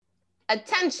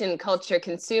Attention, culture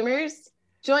consumers.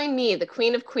 Join me, the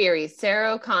Queen of Queries,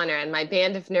 Sarah O'Connor, and my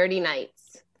band of nerdy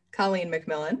knights. Colleen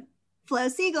McMillan. Flo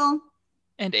Siegel.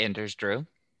 And Anders Drew.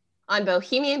 On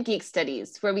Bohemian Geek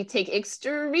Studies, where we take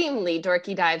extremely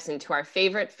dorky dives into our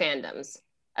favorite fandoms,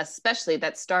 especially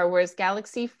that Star Wars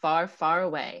galaxy far, far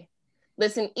away.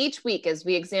 Listen each week as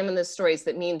we examine the stories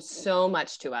that mean so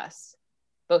much to us.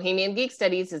 Bohemian Geek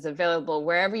Studies is available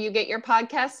wherever you get your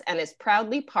podcasts and is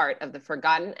proudly part of the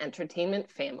Forgotten Entertainment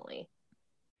family.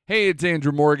 Hey, it's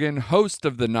Andrew Morgan, host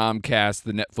of the Nomcast,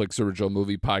 the Netflix original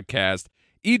movie podcast.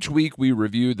 Each week, we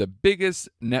review the biggest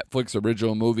Netflix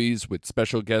original movies with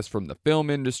special guests from the film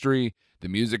industry, the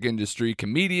music industry,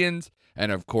 comedians,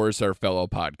 and of course, our fellow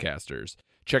podcasters.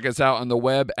 Check us out on the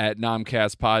web at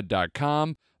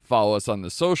nomcastpod.com. Follow us on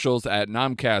the socials at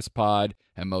nomcastpod.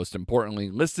 And most importantly,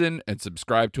 listen and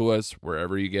subscribe to us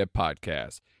wherever you get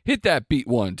podcasts. Hit that beat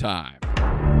one time.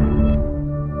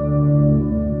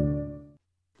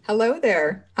 Hello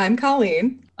there. I'm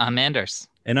Colleen. I'm Anders.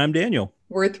 And I'm Daniel.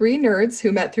 We're three nerds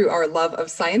who met through our love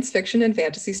of science fiction and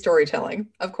fantasy storytelling.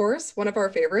 Of course, one of our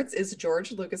favorites is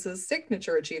George Lucas's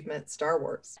signature achievement, Star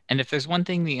Wars. And if there's one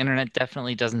thing the internet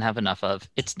definitely doesn't have enough of,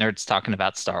 it's nerds talking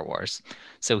about Star Wars.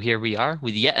 So here we are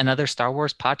with yet another Star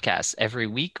Wars podcast. Every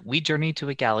week, we journey to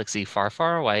a galaxy far,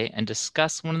 far away and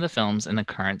discuss one of the films in the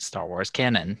current Star Wars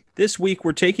canon. This week,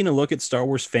 we're taking a look at Star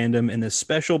Wars fandom in this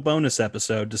special bonus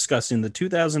episode discussing the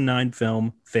 2009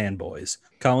 film Fanboys.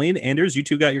 Colleen, Anders, you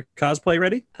two got your cosplay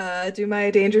ready? Do my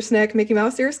Danger Snack Mickey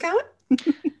Mouse ears count?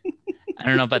 I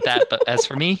don't know about that, but as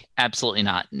for me, absolutely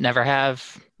not. Never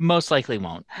have, most likely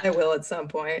won't. I will at some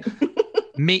point.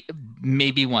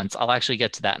 Maybe once. I'll actually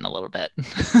get to that in a little bit.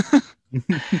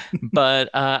 But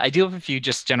I do have a few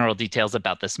just general details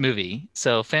about this movie.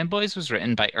 So Fanboys was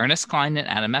written by Ernest Cline and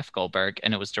Adam F. Goldberg,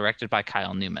 and it was directed by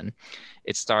Kyle Newman.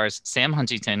 It stars Sam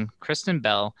Huntington, Kristen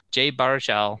Bell, Jay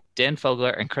Baruchel, Dan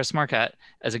Fogler, and Chris Marquette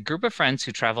as a group of friends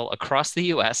who travel across the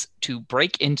U.S. to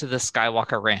break into the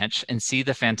Skywalker Ranch and see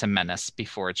The Phantom Menace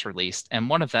before it's released. And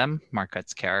one of them,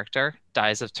 Marquette's character,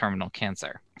 dies of terminal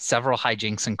cancer. Several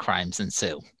hijinks and crimes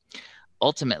ensue.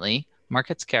 Ultimately,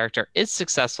 Marquette's character is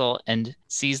successful and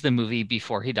sees the movie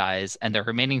before he dies, and their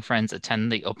remaining friends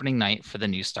attend the opening night for the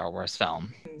new Star Wars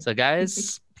film. So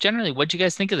guys, generally, what'd you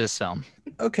guys think of this film?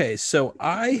 Okay, so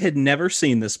I had never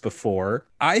seen this before.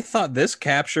 I thought this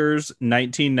captures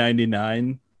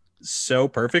 1999 so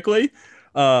perfectly.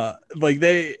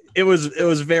 It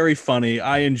was very funny.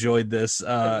 I enjoyed this.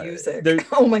 The music.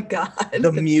 Oh my God.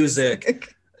 The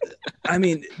music. I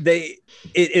mean,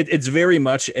 it's very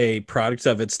much a product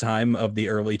of its time of the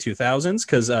early 2000s,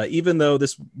 because even though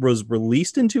this was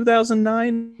released in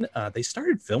 2009, they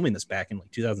started filming this back in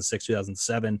like 2006,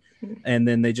 2007, and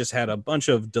then they just had a bunch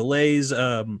of delays,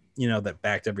 that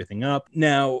backed everything up.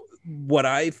 Now, what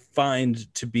I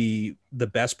find to be the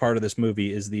best part of this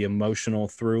movie is the emotional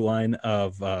through line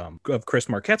of Chris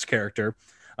Marquette's character.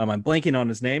 I'm blanking on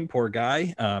his name, poor guy.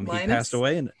 He passed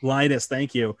away, and Linus,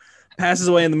 thank you. Passes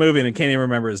away in the movie and I can't even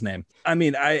remember his name. I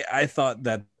mean, I thought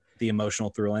that the emotional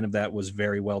through line of that was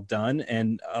very well done,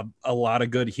 and a lot of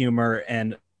good humor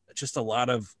and just a lot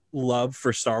of love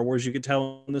for Star Wars you could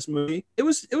tell in this movie. It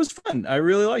was fun. I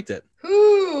really liked it.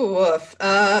 Ooh, woof.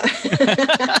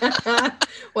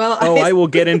 Well, I will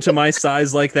get into my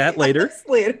size like that later.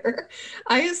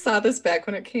 I saw this back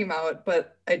when it came out,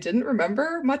 but I didn't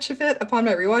remember much of it upon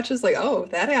my rewatches. Like, oh,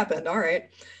 that happened. All right.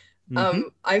 Mm-hmm.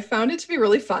 I found it to be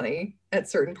really funny at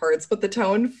certain parts, but the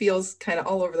tone feels kind of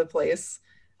all over the place.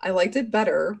 I liked it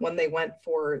better when they went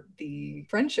for the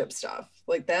friendship stuff.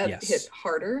 Like that hit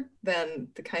harder than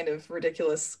the kind of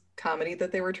ridiculous comedy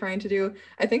that they were trying to do.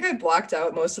 I think I blocked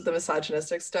out most of the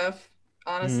misogynistic stuff,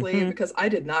 honestly, because I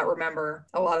did not remember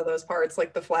a lot of those parts.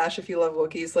 Like the Flash, if you love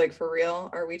Wookiees, like for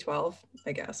real, are we 12?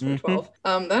 I guess we're 12.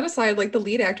 That aside, like the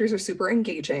lead actors are super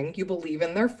engaging. You believe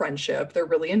in their friendship. They're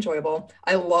really enjoyable.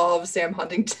 I love Sam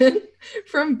Huntington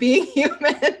from Being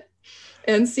Human.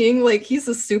 And seeing like he's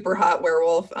a super hot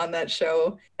werewolf on that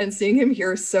show, and seeing him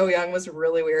here so young was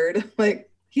really weird. Like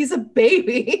he's a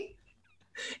baby.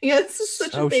 He has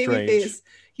such a baby face.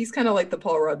 He's kind of like the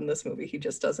Paul Rudd in this movie. He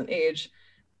just doesn't age.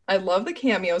 I love the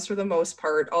cameos for the most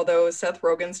part, although Seth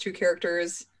Rogen's two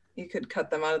characters, you could cut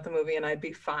them out of the movie and I'd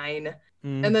be fine.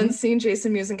 And then seeing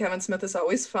Jason Mewes and Kevin Smith is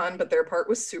always fun, but their part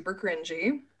was super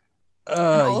cringy. And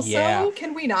also,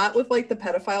 can we not with like the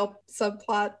pedophile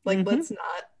subplot? Like, let's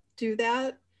not do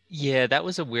that. Yeah, that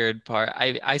was a weird part.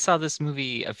 I saw this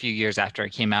movie a few years after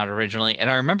it came out originally, and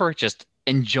I remember just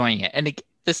enjoying it. And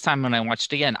this time when I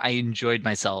watched again, I enjoyed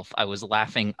myself. I was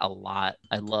laughing a lot.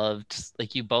 I loved,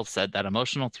 like you both said, that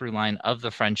emotional through line of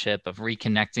the friendship, of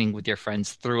reconnecting with your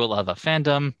friends through a love of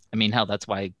fandom. I mean, hell, that's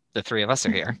why the three of us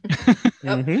are here.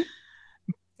 Yep. Mhm.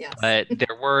 Yes. But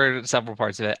there were several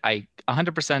parts of it. I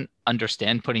 100%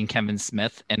 understand putting Kevin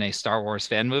Smith in a Star Wars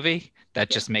fan movie.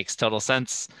 That just makes total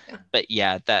sense. Yeah. But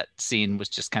yeah, that scene was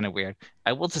just kind of weird.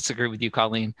 I will disagree with you,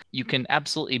 Colleen. You can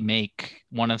absolutely make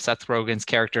one of Seth Rogen's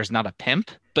characters not a pimp,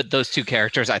 but those two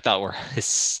characters I thought were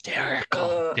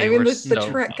hysterical. I mean, the so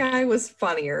Trek funny. guy was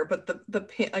funnier, but the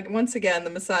like once again,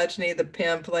 the misogyny, the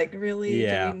pimp, like really,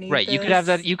 Yeah. do we need Right, you could have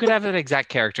that. this? You could have that exact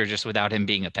character just without him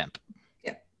being a pimp.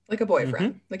 Like a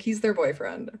boyfriend, like he's their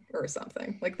boyfriend or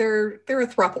something. Like they're a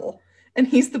throuple, and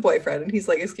he's the boyfriend, and he's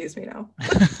like, "Excuse me now."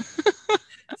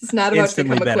 It's not about to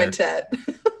Instantly become a better. quintet.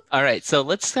 All right, so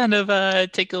let's kind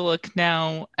of take a look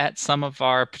now at some of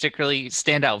our particularly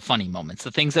standout funny moments,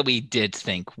 the things that we did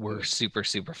think were super,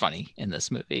 super funny in this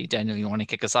movie. Daniel, you want to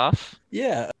kick us off?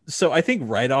 Yeah. So I think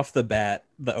right off the bat,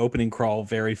 the opening crawl,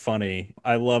 very funny.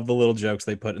 I love the little jokes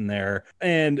they put in there.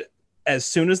 And as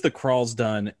soon as the crawl's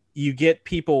done, you get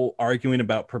people arguing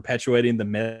about perpetuating the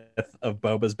myth of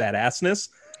Boba's badassness.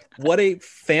 What a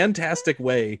fantastic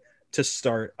way to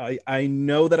start. I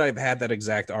know that I've had that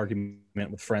exact argument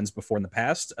with friends before in the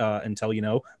past, until,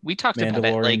 We talked about it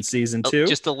Mandalorian like season 2.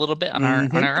 just a little bit on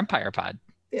our Empire pod.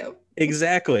 Yeah.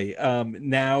 Exactly.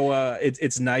 Now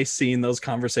it's nice seeing those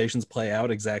conversations play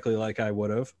out exactly like I would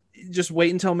have. Just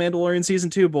wait until Mandalorian season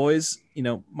 2, boys.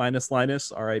 Minus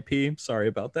Linus, RIP. Sorry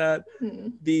about that.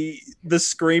 The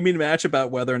screaming match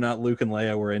about whether or not Luke and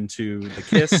Leia were into the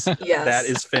kiss. Yes. That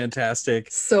is fantastic.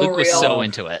 So Luke was real. so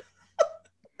into it.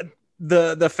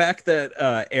 The fact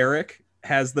that Eric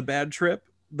has the bad trip.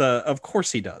 Of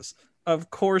course he does.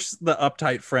 Of course the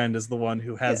uptight friend is the one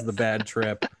who has the bad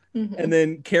trip. Mhm. And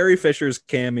then Carrie Fisher's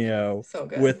cameo So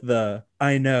good. with the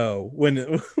 "I know"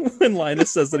 when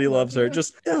Linus says that he loves her.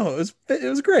 Just it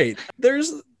was great.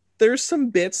 There's some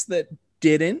bits that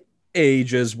didn't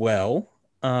age as well.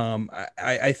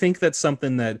 I think that's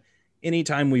something that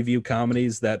anytime we view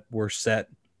comedies that were set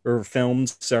or filmed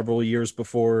several years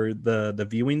before the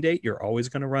viewing date, you're always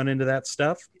going to run into that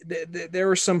stuff. There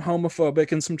were some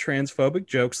homophobic and some transphobic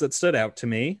jokes that stood out to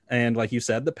me. And like you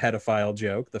said, the pedophile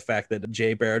joke, the fact that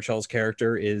Jay Baruchel's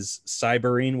character is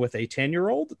cybering with a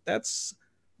 10-year-old, that's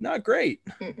not great.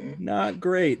 Mm-mm. Not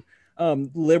great.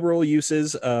 Liberal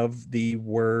uses of the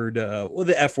word,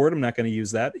 the F word. I'm not going to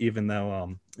use that, even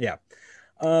though, yeah.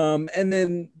 And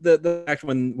then the fact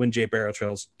when Jay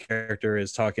Baruchel's character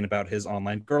is talking about his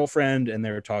online girlfriend and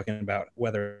they're talking about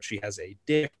whether she has a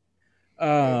dick.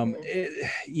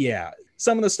 Yeah,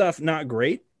 some of the stuff not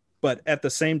great, but at the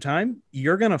same time,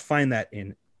 you're going to find that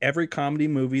in every comedy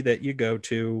movie that you go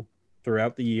to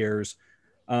throughout the years.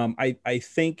 I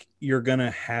think you're going to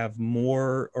have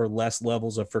more or less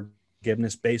levels of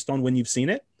forgiveness based on when you've seen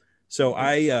it. So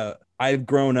I've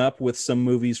grown up with some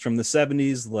movies from the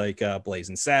 70s, like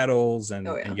Blazing Saddles and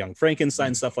Young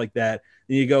Frankenstein, stuff like that.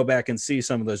 And you go back and see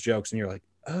some of those jokes and you're like,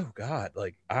 oh God,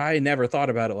 like I never thought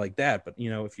about it like that. But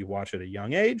if you watch at a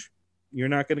young age, you're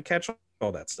not going to catch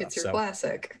all that stuff. It's your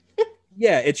classic.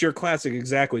 Yeah, it's your classic.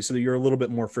 Exactly. So you're a little bit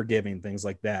more forgiving, things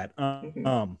like that.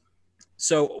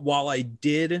 So while I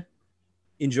did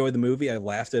enjoy the movie, I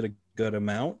laughed at a good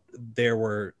amount. There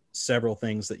were several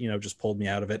things that just pulled me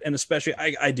out of it, and especially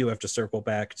I do have to circle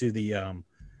back to the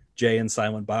Jay and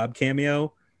Silent Bob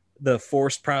cameo. The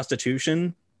forced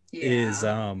prostitution is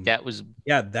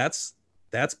that's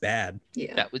bad.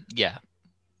 That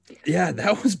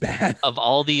was bad. Of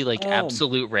all the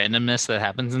absolute randomness that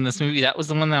happens in this movie, that was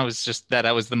the one that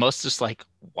I was the most just like,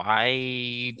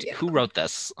 why? Who wrote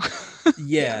this?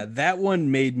 Yeah, that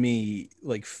one made me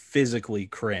like physically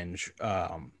cringe.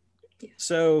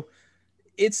 So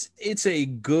it's a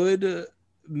good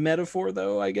metaphor,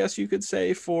 though, I guess you could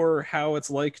say, for how it's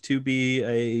like to be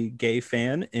a gay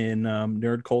fan in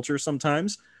nerd culture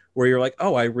sometimes, where you're like,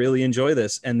 oh, I really enjoy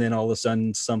this. And then all of a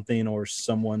sudden something or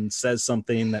someone says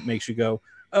something that makes you go,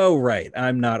 oh, right,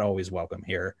 I'm not always welcome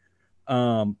here.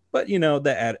 But,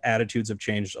 the attitudes have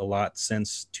changed a lot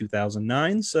since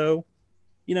 2009. So,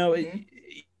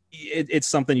 it's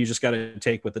something you just got to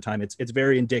take with the time. It's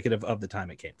very indicative of the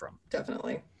time it came from.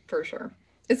 Definitely, for sure.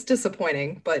 It's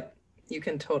disappointing, but you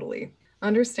can totally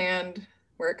understand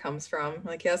where it comes from.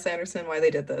 Like, yes, I understand why they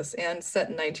did this. And set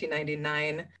in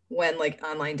 1999, when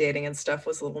online dating and stuff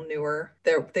was a little newer,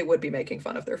 they would be making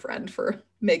fun of their friend for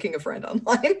making a friend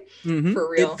online. For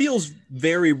real. It feels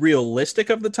very realistic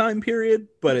of the time period,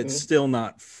 but it's still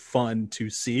not fun to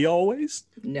see always.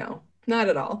 No. Not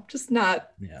at all. Just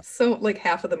not. Yeah. So like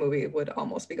half of the movie would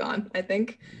almost be gone, I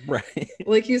think. Right.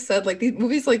 Like you said, like these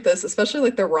movies like this, especially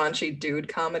like the raunchy dude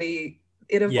comedy,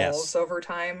 it evolves over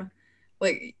time.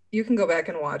 Like you can go back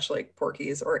and watch like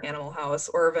Porky's or Animal House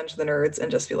or Revenge of the Nerds and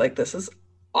just be like, this is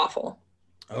awful.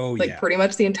 Oh, Like yeah. pretty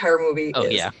much the entire movie Oh,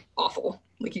 is yeah. awful.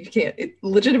 Like it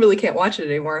legitimately can't watch it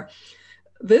anymore.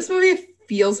 This movie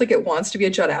feels like it wants to be a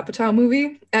Judd Apatow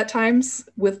movie at times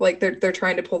with like they're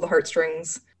trying to pull the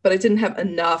heartstrings, but it didn't have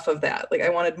enough of that. Like I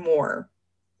wanted more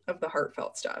of the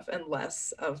heartfelt stuff and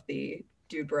less of the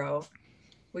dude bro,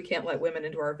 we can't let women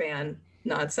into our van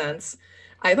nonsense.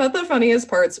 I thought the funniest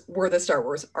parts were the Star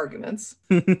Wars arguments.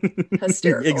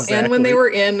 Hysterical. Exactly. And when they were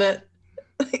in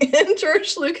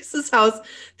George Lucas's house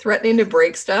threatening to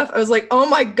break stuff, I was like, oh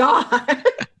my God.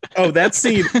 Oh, that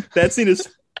scene is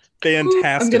fantastic.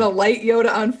 I'm gonna light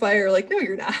Yoda on fire. Like, no,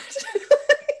 you're not.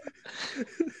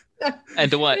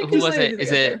 And what? Thank Who you was so it? much Is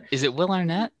together. it Will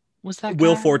Arnett? Was that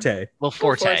Will guy? Forte. Will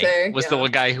Forte was the yeah.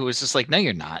 one guy who was just like, no,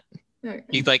 you're not. No,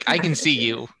 He's like, I can see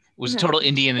you. It was a total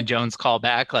Indiana Jones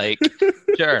callback. Like,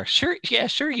 sure, yeah,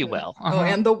 sure you will. Oh,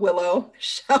 and the Willow.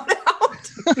 Shout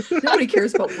out. Nobody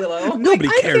cares about Willow. Nobody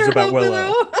I cares care about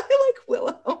Willow. I like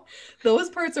Willow. Those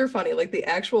parts are funny. Like the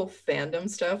actual fandom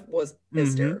stuff was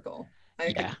hysterical.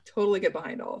 I could totally get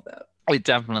behind all of that. It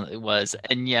definitely was.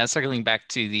 And yeah, circling back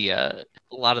to the a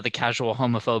lot of the casual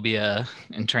homophobia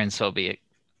and transphobia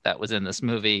that was in this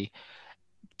movie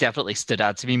definitely stood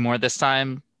out to me more this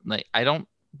time. Like I don't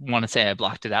want to say I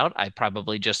blocked it out. I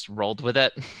probably just rolled with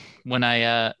it when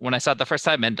I saw it the first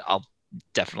time, and I'll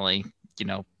definitely,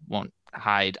 won't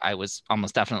hide. I was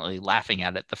almost definitely laughing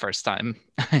at it the first time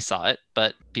I saw it,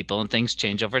 but people and things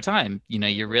change over time.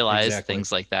 You realize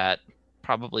things like that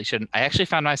probably shouldn't. I actually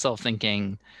found myself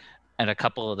thinking at a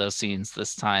couple of those scenes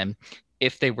this time,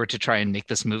 if they were to try and make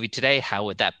this movie today, how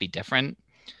would that be different?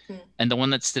 And the one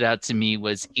that stood out to me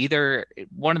was either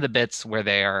one of the bits where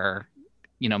they are,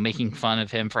 making fun of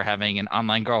him for having an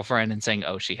online girlfriend and saying,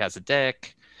 oh, she has a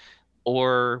dick.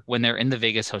 Or when they're in the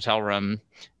Vegas hotel room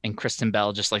and Kristen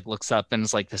Bell just like looks up and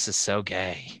is like, this is so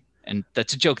gay. And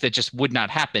that's a joke that just would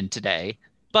not happen today.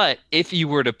 But if you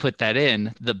were to put that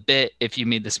in, the bit, if you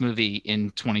made this movie in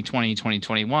 2020,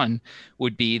 2021,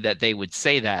 would be that they would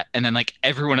say that. And then like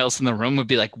everyone else in the room would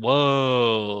be like,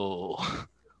 whoa,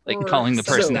 like Or calling the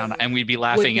person something out, and we'd be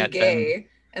laughing at gay, them.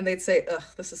 and they'd say, ugh,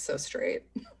 this is so straight.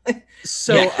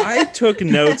 So I took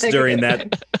notes during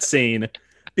that scene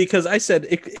because I said,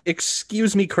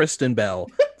 excuse me, Kristen Bell,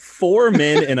 4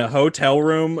 men in a hotel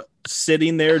room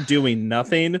sitting there doing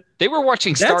nothing. They were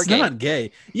watching Stargate. That's not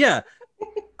gay. Yeah.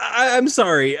 I'm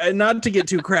sorry, not to get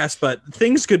too crass, but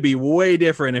things could be way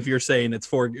different if you're saying it's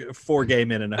four gay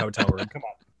men in a hotel room. Come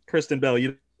on, Kristen Bell,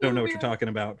 you don't know what you're talking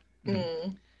about.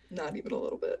 Not even a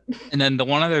little bit. And then the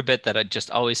one other bit that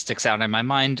just always sticks out in my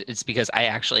mind is because I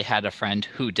actually had a friend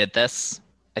who did this.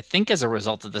 I think as a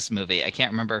result of this movie. I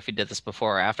can't remember if he did this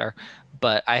before or after,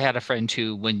 but I had a friend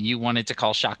who, when you wanted to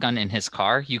call shotgun in his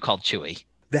car, you called Chewie.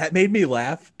 That made me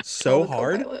laugh so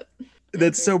hard.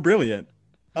 That's so brilliant.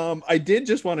 I did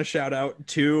just want to shout out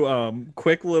 2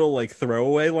 quick little like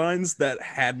throwaway lines that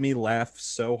had me laugh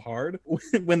so hard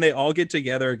when they all get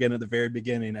together again at the very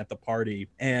beginning at the party.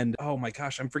 And oh my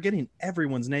gosh, I'm forgetting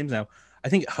everyone's names now. I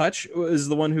think Hutch is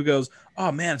the one who goes,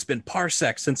 oh man, it's been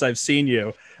parsecs since I've seen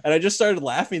you. And I just started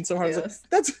laughing so hard. I was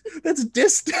like, that's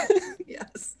distant.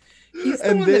 Yes. He's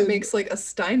the one that makes like a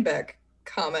Steinbeck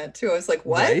comment too. I was like,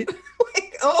 what? Right?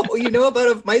 Like, oh, you know about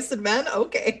Of Mice and Men?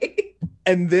 Okay.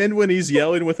 And then when he's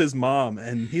yelling with his mom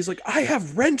and he's like, I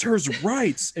have renter's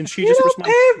rights. And she just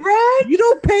responds, pay rent. You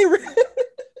don't pay rent.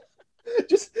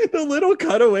 Just the little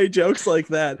cutaway jokes like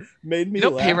that made me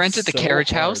laugh. Pay rent at the carriage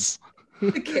house?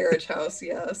 The carriage house,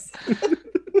 yes.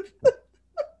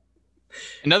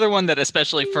 Another one that,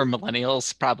 especially for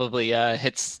millennials, probably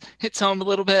hits home a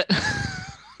little bit.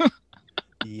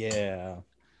 Yeah.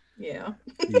 Yeah.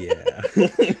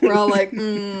 We're all like,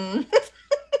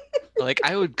 Like,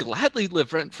 I would gladly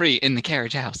live rent free in the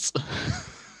carriage house.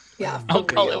 Yeah. I'll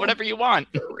call it whatever you want.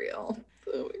 For real.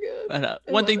 Oh my God.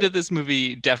 But, one thing that this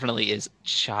movie definitely is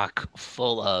chock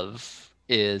full of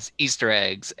is Easter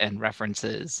eggs and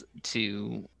references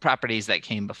to properties that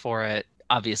came before it.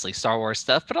 Obviously Star Wars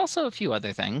stuff, but also a few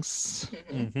other things.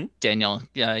 Mm-hmm. Daniel,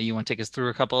 you want to take us through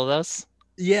a couple of those?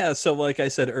 Yeah, so like I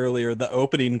said earlier, the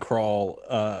opening crawl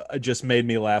just made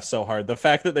me laugh so hard. The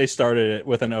fact that they started it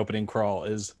with an opening crawl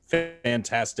is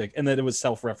fantastic, and that it was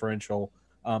self-referential.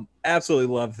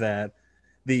 Absolutely love that.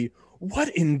 The what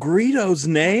in Greedo's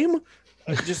name?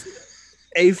 Just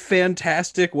a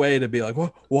fantastic way to be like,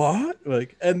 what?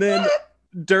 Like, and then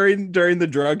during the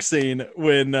drug scene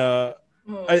when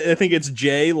Oh. I think it's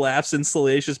Jay laughs in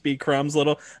Salacious B. Crumb's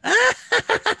little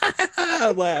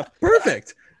laugh.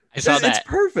 Perfect. I saw that. It's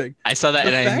perfect. I saw that The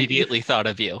and I fact- immediately thought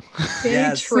of you. Danny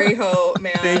Yes. Trejo,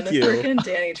 man. Thank you. Freaking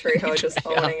Danny Trejo just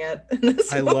owning it. in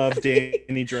this I movie. love Danny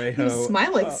He was Trejo.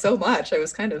 smiling so much. I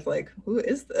was kind of like, who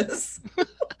is this?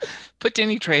 Put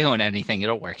Danny Trejo in anything,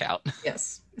 it'll work out.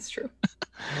 Yes, it's true.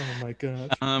 Oh my gosh.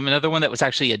 Another one that was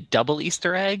actually a double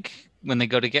Easter egg when they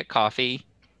go to get coffee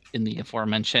in the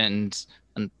aforementioned,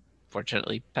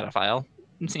 unfortunately, pedophile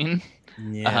scene.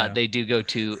 Yeah. They do go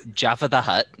to Jabba the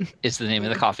Hutt is the name of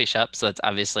the coffee shop. So that's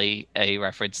obviously a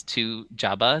reference to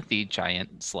Jabba, the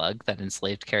giant slug that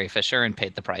enslaved Carrie Fisher and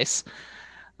paid the price.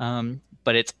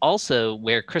 But it's also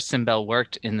where Kristen Bell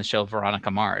worked in the show Veronica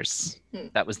Mars.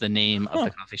 That was the name of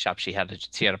the coffee shop she had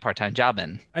a part-time job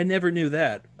in. I never knew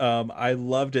that. I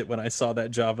loved it when I saw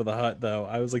that Jabba the Hutt, though.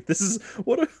 I was like, "This is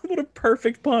what a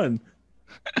perfect pun."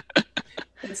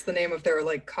 It's the name of their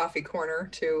like coffee corner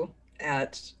too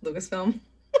at Lucasfilm.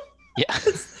 Yeah.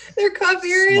 Their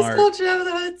coffee area is Smart. called Jabba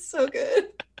the Hutt. So good.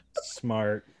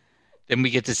 Smart. Then we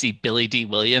get to see Billy D.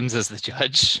 Williams as the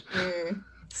judge.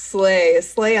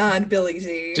 Slay on Billy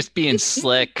D. Just being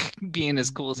slick, being as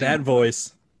cool as he That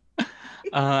voice.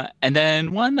 And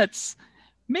then one that's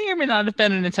may or may not have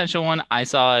been an intentional one. I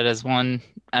saw it as one.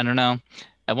 I don't know.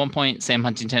 At one point, Sam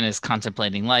Huntington is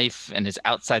contemplating life and is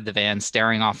outside the van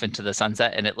staring off into the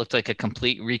sunset, and it looked like a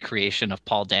complete recreation of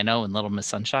Paul Dano in Little Miss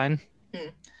Sunshine.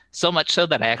 So much so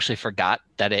that I actually forgot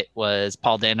that it was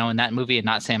Paul Dano in that movie and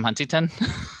not Sam Huntington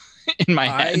in my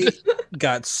head. I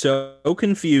got so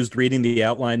confused reading the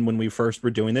outline when we first were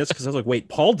doing this because I was like, wait,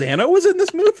 Paul Dano was in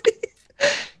this movie?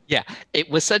 Yeah, it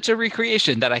was such a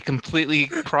recreation that I completely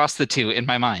crossed the two in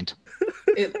my mind.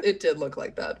 It did look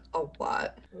like that a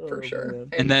lot for Oh, sure. man.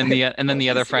 And then the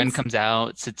other friend comes. comes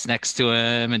out, sits next to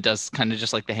him, and does kind of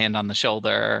just like the hand on the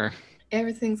shoulder.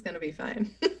 Everything's gonna be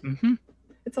fine. Hmm.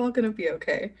 It's all gonna be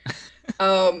okay.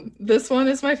 This one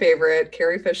is my favorite.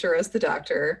 Carrie Fisher as the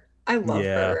doctor. I love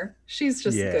Yeah. her. She's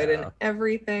just good in Yeah.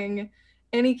 everything.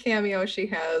 Any cameo she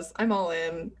has, I'm all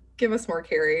in. Give us more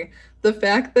Carrie. The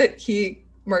fact that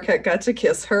Marquette got to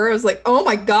kiss her, I was like, oh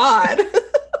my god.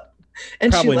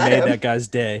 And Probably she let made him. that guy's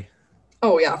day.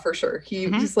 Oh yeah, for sure.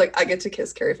 He's like, I get to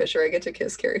kiss Carrie Fisher. I get to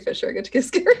kiss Carrie Fisher. I get to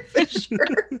kiss Carrie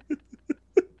Fisher.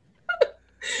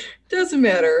 Doesn't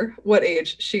matter what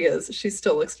age she is. She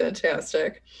still looks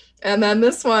fantastic. And then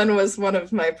this one was one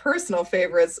of my personal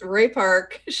favorites. Ray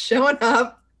Park showing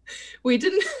up. A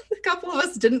couple of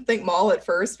us didn't think Maul at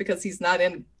first because he's not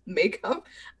in makeup.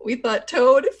 We thought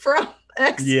Toad from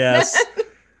X-Men. Yes.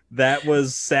 That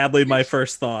was sadly my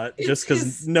first thought, just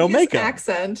because no his makeup.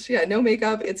 accent. Yeah, no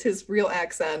makeup. It's his real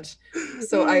accent.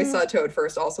 So I saw Toad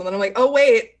first also. And then I'm like, oh,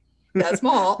 wait, that's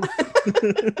Maul.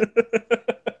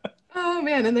 Oh,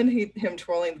 man. And then him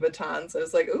twirling the batons. I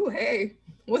was like, ooh, hey,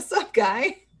 what's up,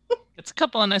 guy? It's a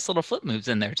couple of nice little flip moves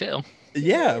in there too.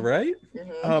 Yeah, right?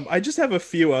 Mhm. I just have a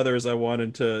few others I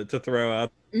wanted to throw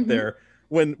out Mhm. there.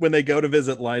 When they go to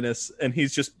visit Linus and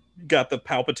he's just got the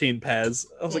Palpatine Pez.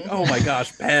 I was like, oh my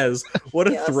gosh, Pez. What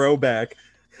a Yes. throwback.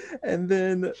 And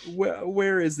then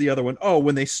where is the other one? Oh,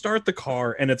 when they start the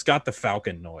car and it's got the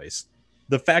Falcon noise.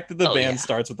 The fact that the Oh, van yeah.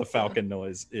 starts with the Falcon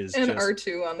noise is And just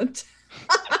R2 on the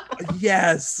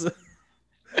yes.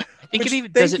 I think Which, it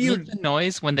even thank does it you- make the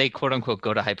noise when they quote unquote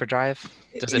go to hyperdrive?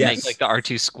 Does it Yes. make like the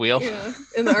R2 squeal? Yeah.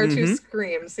 And the R2 Mhm.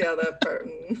 screams. Yeah, that part.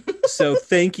 So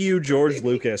thank you, George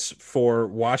Lucas, for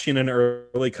watching an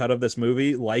early cut of this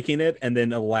movie, liking it, and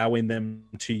then allowing them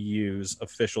to use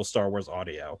official Star Wars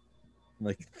audio.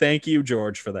 Like, thank you,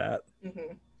 George, for that.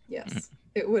 Mhm. Yes.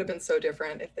 It would have been so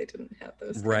different if they didn't have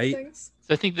those kind of Right. things.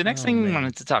 So I think the next Oh, thing we man.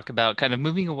 wanted to talk about, kind of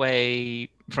moving away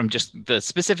from just the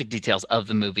specific details of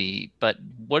the movie, but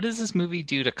what does this movie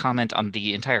do to comment on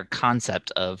the entire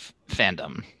concept of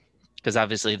fandom? Because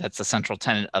obviously that's the central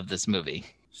tenet of this movie.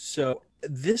 So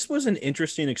this was an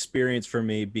interesting experience for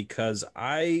me because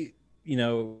I,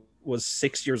 was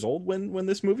 6 years old when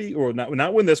this movie, or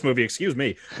not when this movie, excuse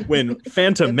me, when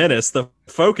Phantom Menace, the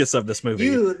focus of this movie,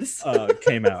 Youths.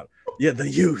 came out. Yeah, the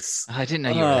youths. I didn't know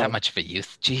you were Oh. that much of a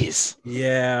youth. Jeez.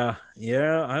 Yeah,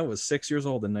 I was 6 years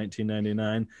old in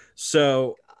 1999.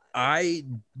 So I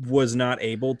was not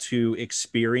able to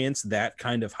experience that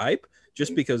kind of hype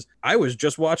just because I was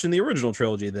just watching the original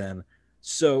trilogy then.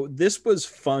 So this was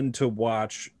fun to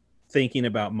watch, thinking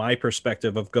about my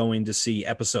perspective of going to see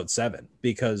episode 7,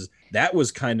 because that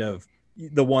was kind of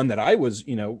the one that I was,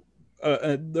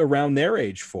 around their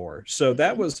age for. So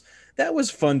that was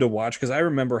fun to watch because I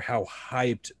remember how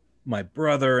hyped my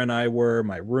brother and I were,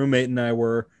 my roommate and I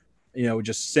were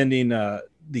just sending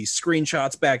these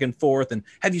screenshots back and forth, and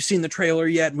have you seen the trailer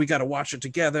yet? And we got to watch it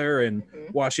together, and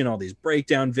watching all these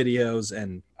breakdown videos.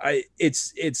 And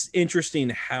it's interesting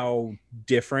how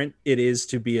different it is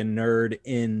to be a nerd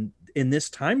in this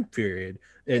time period,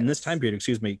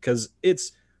 excuse me, because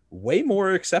it's way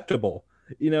more acceptable.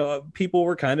 People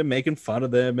were kind of making fun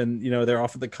of them, and they're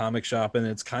off at the comic shop, and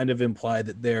it's kind of implied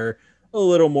that they're a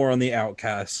little more on the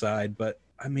outcast side. But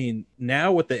I mean,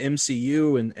 now with the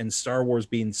MCU and Star Wars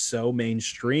being so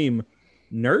mainstream,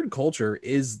 nerd culture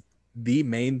is the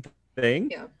main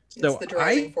thing. Yeah, it's the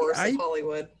driving force of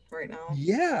Hollywood right now.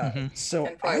 Yeah, so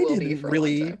and probably will be for a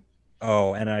long time.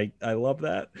 Oh, and I love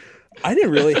that. I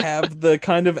didn't really have the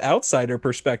kind of outsider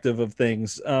perspective of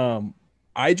things.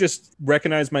 I just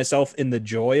recognized myself in the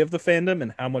joy of the fandom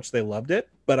and how much they loved it,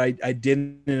 but I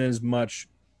didn't as much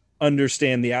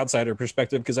understand the outsider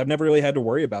perspective because I've never really had to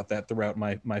worry about that throughout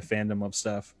my fandom of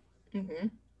stuff.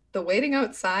 The waiting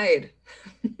outside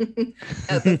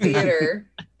at the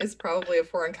theater is probably a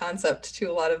foreign concept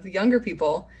to a lot of the younger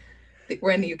people.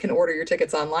 When you can order your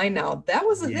tickets online now, that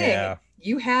was a thing.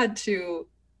 You had to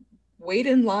wait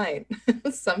in line,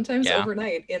 sometimes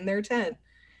overnight in their tent,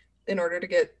 in order to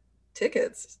get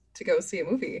tickets to go see a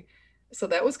movie. So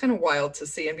that was kind of wild to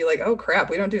see and be like, oh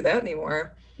crap, we don't do that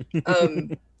anymore.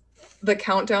 The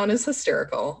countdown is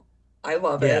hysterical. I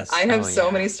love it. I have so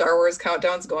many Star Wars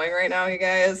countdowns going right now, you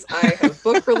guys. I have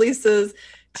book releases,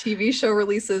 TV show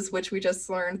releases, which we just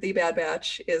learned The Bad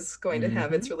Batch is going to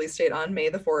have its release date on May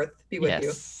the 4th. Be with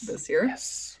you this year.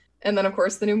 Yes. And then, of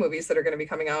course, the new movies that are going to be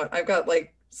coming out. I've got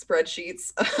like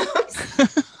spreadsheets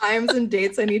of times and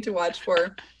dates I need to watch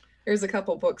for. There's a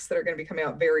couple books that are going to be coming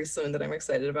out very soon that I'm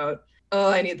excited about. Oh,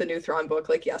 I need the new Thrawn book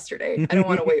like yesterday. I don't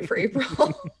want to wait for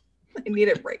April. I need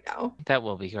it right now. That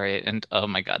will be great. And oh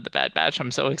my God, The Bad Batch. I'm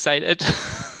so excited.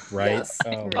 Right. Yes,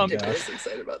 I'm ridiculously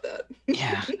excited about that.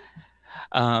 Yeah.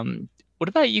 What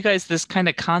about you guys, this kind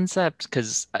of concept?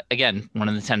 Because again, one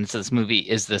of the tenets of this movie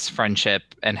is this friendship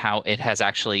and how it has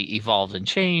actually evolved and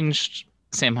changed.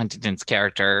 Sam Huntington's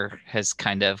character has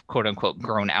kind of quote unquote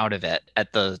grown out of it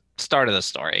at the start of the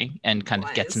story and kind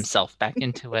of gets himself back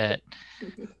into it.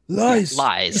 Lies.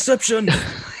 Deception.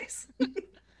 Lies.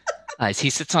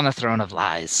 He sits on a throne of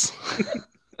lies.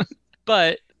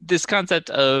 But this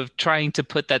concept of trying to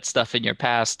put that stuff in your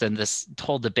past and this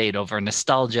whole debate over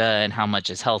nostalgia and how much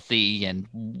is healthy and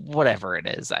whatever it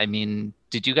is. I mean,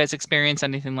 did you guys experience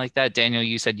anything like that? Daniel,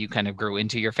 you said you kind of grew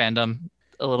into your fandom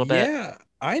a little bit. Yeah,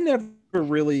 I never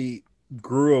really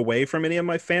grew away from any of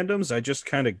my fandoms. I just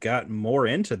kind of got more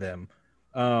into them.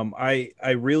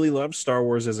 I really loved Star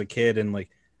Wars as a kid, and like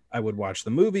I would watch the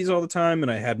movies all the time,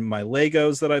 and I had my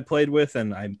Legos that I played with,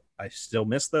 and I still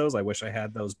miss those. I wish I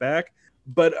had those back.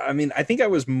 But I mean, I think I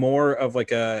was more of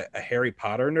like a Harry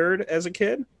Potter nerd as a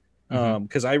kid,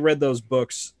 because I read those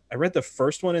books. I read the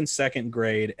first one in second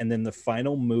grade, and then the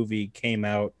final movie came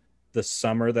out the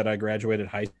summer that I graduated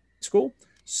high school.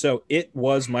 So it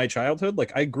was my childhood.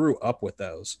 Like I grew up with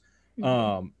those.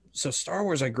 So Star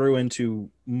Wars I grew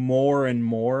into more and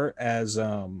more as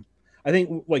I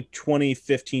think like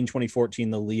 2015, 2014,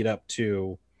 the lead up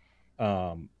to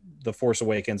The Force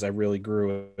Awakens, I really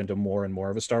grew into more and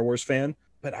more of a Star Wars fan.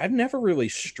 But I've never really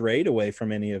strayed away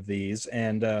from any of these.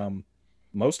 And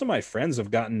most of my friends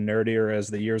have gotten nerdier as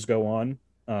the years go on.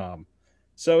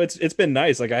 So it's been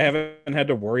nice. Like I haven't had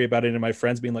to worry about any of my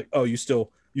friends being like, oh, you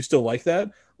still like that?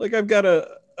 Like I've got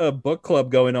a book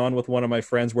club going on with one of my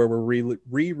friends where we're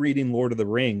rereading Lord of the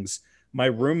Rings. My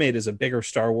roommate is a bigger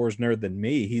Star Wars nerd than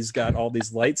me. He's got all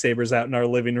these lightsabers out in our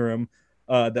living room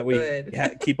that we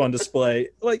keep on display.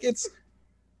 Like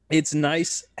it's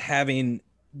nice having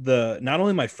not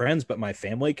only my friends, but my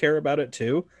family care about it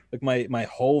too. Like my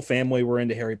whole family were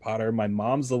into Harry Potter. My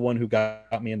mom's the one who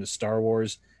got me into Star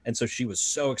Wars. And so she was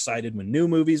so excited when new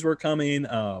movies were coming.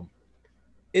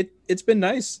 It's been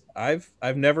nice. I've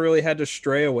never really had to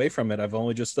stray away from it. I've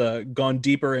only just gone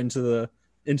deeper into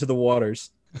the waters.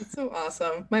 That's so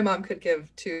awesome. My mom could give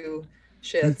two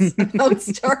shits about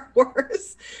Star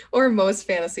Wars or most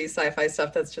fantasy sci-fi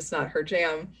stuff. That's just not her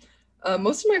jam.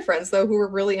 Most of my friends, though, who were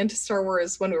really into Star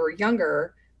Wars when we were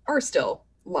younger are still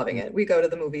loving it. We go to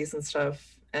the movies and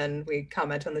stuff and we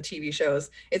comment on the TV shows.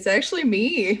 It's actually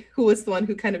me who was the one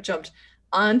who kind of jumped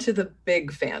onto the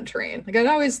big fan train. Like I'd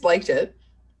always liked it.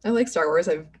 I like Star Wars.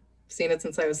 I've seen it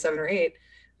since I was 7 or 8.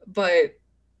 But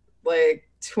like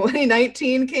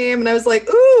 2019 came and I was like,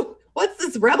 ooh, what's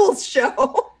this Rebels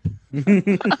show?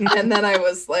 And then I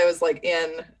was like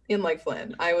in like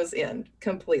Flynn. I was in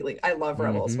completely. I love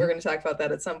Rebels. We're going to talk about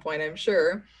that at some point, I'm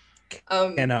sure.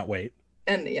 Cannot wait.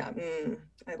 And yeah,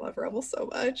 I love Rebels so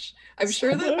much. I'm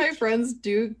sure that my friends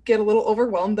do get a little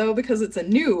overwhelmed though, because it's a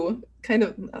new kind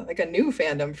of like a new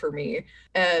fandom for me.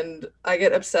 And I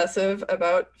get obsessive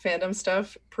about fandom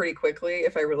stuff pretty quickly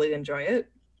if I really enjoy it.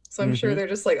 So I'm sure they're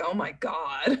just like, oh my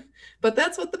God. But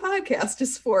that's what the podcast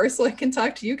is for. So I can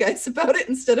talk to you guys about it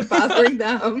instead of bothering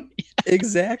them.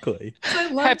 Exactly.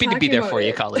 Happy to be there for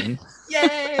you, Colleen.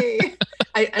 Yay.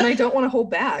 I don't want to hold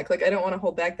back. Like, I don't want to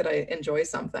hold back that I enjoy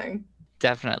something.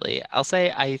 Definitely. I'll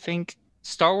say I think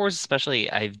Star Wars especially,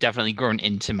 I've definitely grown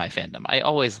into my fandom. I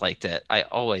always liked it. I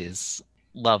always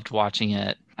loved watching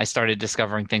it. I started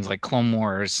discovering things like Clone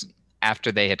Wars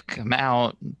after they had come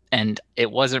out, and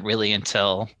it wasn't really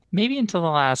until the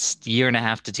last year and a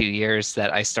half to 2 years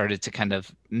that I started to kind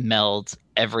of meld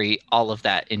all of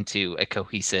that into a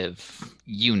cohesive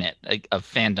unit, a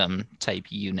fandom type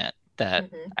unit that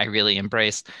I really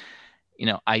embraced. You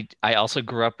know, I also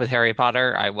grew up with Harry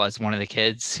Potter. I was one of the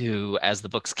kids who, as the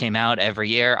books came out every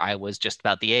year, I was just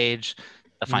about the age.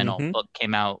 The final book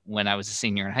came out when I was a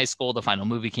senior in high school. The final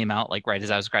movie came out like right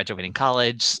as I was graduating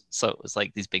college. So it was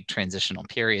like these big transitional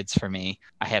periods for me.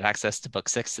 I had access to book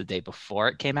 6 the day before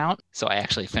it came out. So I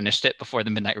actually finished it before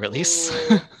the midnight release.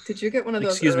 Did you get one of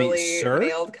those early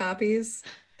mailed copies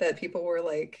that people were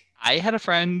like... I had a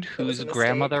friend whose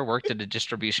grandmother worked at a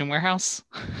distribution warehouse.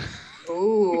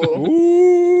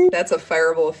 Ooh. That's a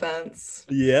fireable offense.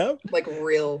 Yeah. Like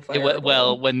real fireable.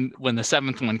 Well, when the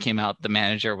 7th one came out, the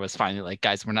manager was finally like,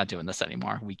 guys, we're not doing this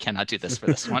anymore. We cannot do this for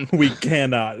this one. We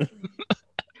cannot.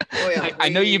 Oh, yeah. I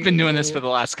know you've been doing this for the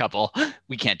last couple.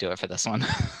 We can't do it for this one.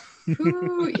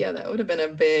 Ooh, yeah, that would have been a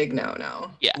big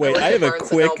no. Yeah. Wait, I have a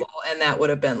quick... And that would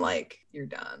have been like, you're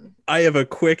done. I have a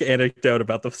quick anecdote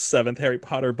about the 7th Harry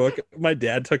Potter book. My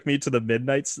dad took me to the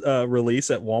midnight release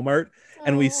at Walmart,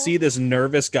 and we see this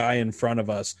nervous guy in front of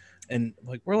us, and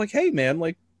like we're like, hey man,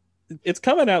 like it's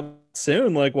coming out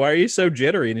soon, like why are you so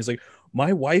jittery? And he's like,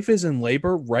 my wife is in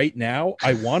labor right now.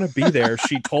 I want to be there.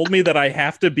 She told me that I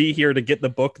have to be here to get the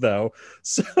book though.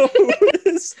 So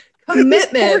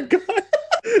commitment.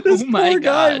 This poor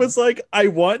guy was like, I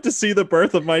want to see the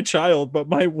birth of my child, but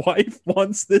my wife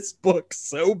wants this book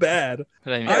so bad.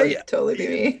 That would totally be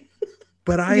me.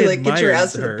 But I admired like, get your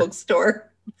ass to the bookstore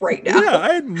right now. Yeah,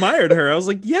 I admired her. I was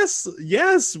like, yes,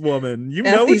 woman. You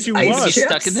know what you want. She's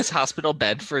stuck in this hospital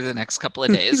bed for the next couple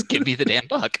of days. Give me the damn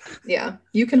book. Yeah,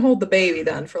 you can hold the baby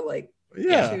then for like 2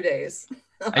 days.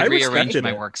 I rearranged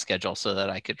my work schedule so that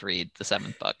I could read the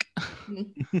 7th book.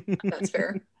 That's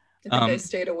fair. I think I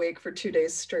stayed awake for 2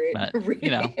 days straight. But,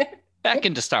 back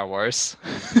into Star Wars.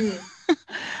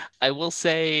 I will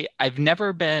say I've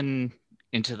never been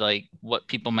into like what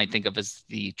people might think of as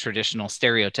the traditional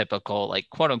stereotypical like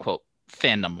quote unquote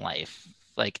fandom life.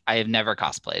 Like I have never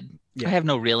cosplayed. I have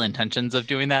no real intentions of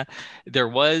doing that.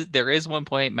 There is one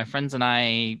point my friends and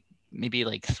I, maybe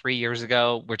like 3 years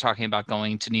ago, we're talking about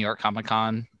going to New York Comic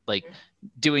Con, like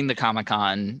doing the Comic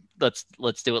Con. Let's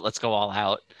do it. Let's go all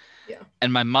out. Yeah.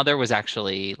 And my mother was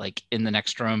actually like in the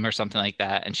next room or something like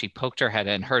that. And she poked her head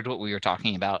in, heard what we were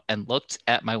talking about, and looked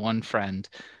at my one friend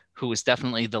who was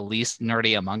definitely the least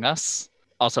nerdy among us.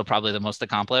 Also probably the most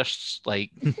accomplished,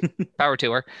 like power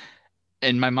to her.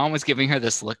 And my mom was giving her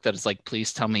this look that is like,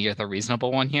 please tell me you're the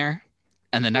reasonable one here.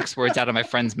 And the next words out of my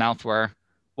friend's mouth were,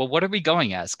 well, what are we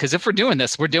going as? Because if we're doing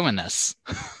this, we're doing this.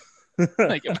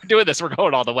 Like if we're doing this, we're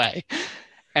going all the way.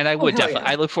 And I would definitely,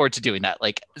 I look forward to doing that,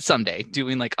 like someday,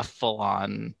 doing like a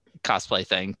full-on cosplay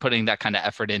thing, putting that kind of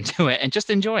effort into it and just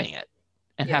enjoying it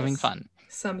and having fun.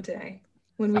 Someday,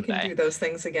 when we can do those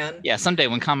things again. Yeah, someday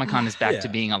when Comic-Con is back to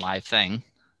being a live thing.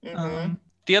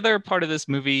 The other part of this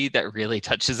movie that really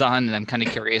touches on, and I'm kind of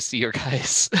curious to your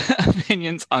guys'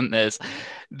 opinions on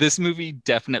this movie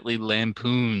definitely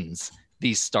lampoons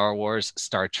these Star Wars,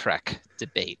 Star Trek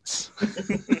debates.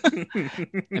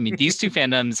 I mean, these two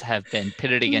fandoms have been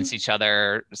pitted against each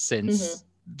other since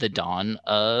the dawn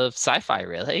of sci-fi,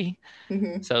 really.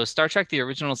 So Star Trek, the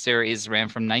original series, ran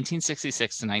from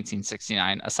 1966 to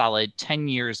 1969, a solid 10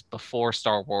 years before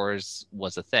Star Wars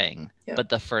was a thing. But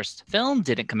the first film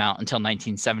didn't come out until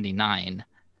 1979,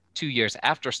 2 years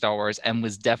after Star Wars, and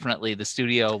was definitely, the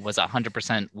studio was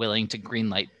 100% willing to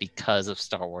greenlight because of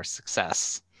Star Wars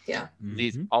success. Yeah.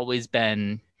 These always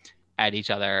been at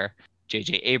each other.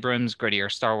 J.J. Abrams' grittier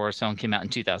Star Wars film came out in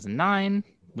 2009,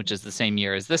 which is the same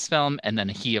year as this film. And then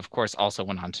he, of course, also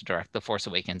went on to direct The Force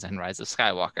Awakens and Rise of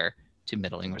Skywalker, to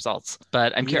middling results.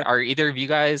 But I'm curious, are either of you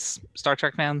guys Star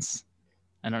Trek fans?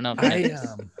 I don't know.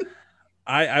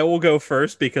 I will go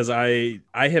first because I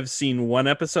have seen one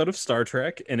episode of Star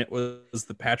Trek, and it was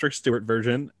the Patrick Stewart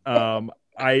version.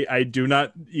 I do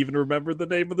not even remember the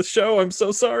name of the show. I'm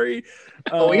so sorry.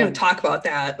 We're gonna talk about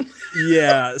that.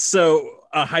 Yeah. So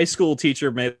a high school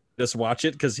teacher made us watch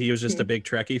it because he was just a big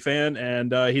Trekkie fan,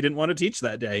 and he didn't want to teach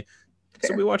that day. Fair.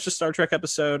 So we watched a Star Trek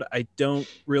episode. I don't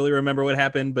really remember what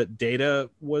happened, but Data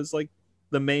was like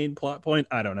the main plot point.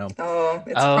 I don't know. Oh,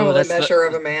 it's probably Measure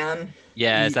of a Man.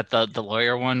 Yeah, is that the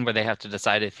lawyer one where they have to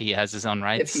decide if he has his own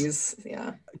rights? If he's,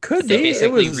 yeah. Could They be. It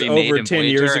basically was remade over in 10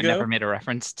 Voyager years and ago. never made a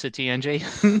reference to TNG.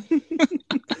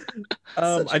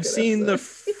 I've seen the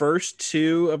first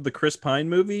two of the Chris Pine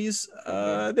movies.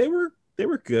 They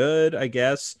were good, I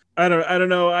guess. I don't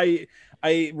know.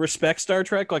 I respect Star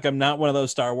Trek. Like, I'm not one of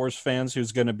those Star Wars fans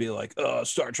who's going to be like, "Oh,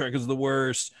 Star Trek is the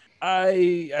worst."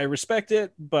 I respect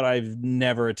it, but I've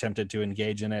never attempted to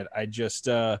engage in it. I just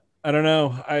I don't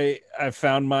know. I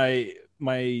found my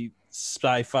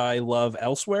sci-fi love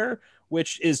elsewhere,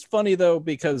 which is funny though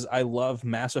because I love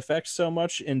Mass Effect so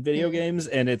much in video games,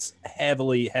 and it's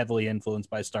heavily influenced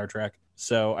by Star Trek.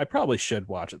 So I probably should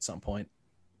watch at some point.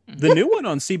 The new one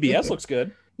on CBS looks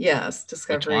good. Yes,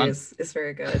 Discovery is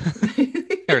very good.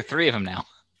 There are 3 of them now.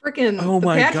 Freaking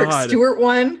my Patrick God. Stewart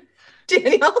one,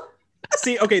 Daniel.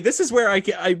 See, okay, this is where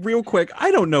I real quick, I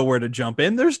don't know where to jump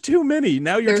in. There's too many.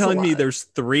 Now you're telling me there's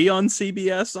 3 on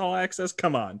CBS All Access?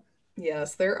 Come on.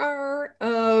 Yes, there are.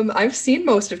 I've seen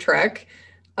most of Trek.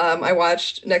 I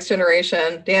watched Next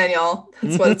Generation. Daniel,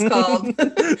 that's what it's called.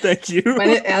 Thank you.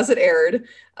 As it aired.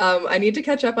 I need to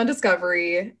catch up on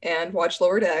Discovery and watch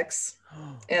Lower Decks.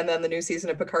 And then the new season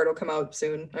of Picard will come out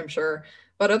soon, I'm sure.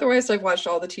 But otherwise, I've watched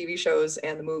all the TV shows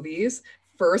and the movies.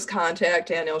 First Contact,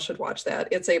 Daniel should watch that.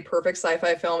 It's a perfect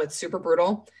sci-fi film. It's super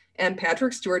brutal. And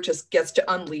Patrick Stewart just gets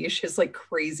to unleash his like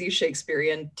crazy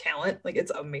Shakespearean talent. Like,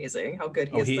 it's amazing how good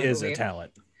he is. He in the is movie. a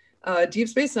talent. Deep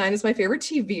Space Nine is my favorite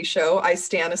TV show. I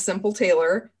stan a Simple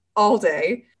Taylor all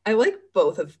day. I like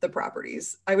both of the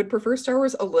properties. I would prefer Star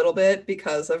Wars a little bit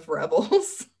because of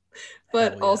Rebels.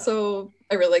 But also,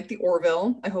 I really like The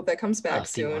Orville. I hope that comes back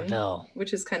soon,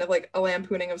 which is kind of like a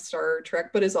lampooning of Star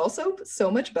Trek, but is also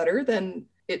so much better than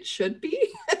it should be.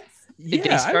 Yeah,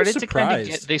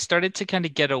 they started to kind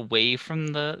of get away from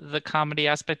the comedy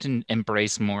aspect and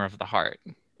embrace more of the heart.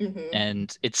 Mm-hmm.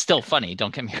 And it's still funny.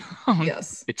 Don't get me wrong.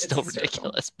 Yes, it's still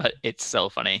ridiculous, but it's so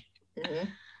funny. Mm-hmm.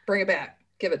 Bring it back.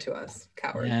 Give it to us,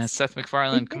 cowards. Yeah, Seth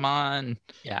MacFarlane, come on.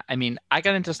 Yeah, I mean, I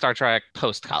got into Star Trek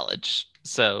post-college.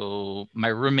 So my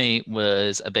roommate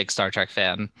was a big Star Trek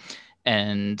fan.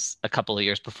 And a couple of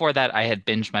years before that, I had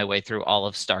binged my way through all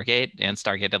of Stargate and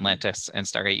Stargate Atlantis and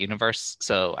Stargate Universe.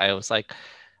 So I was like,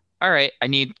 all right, I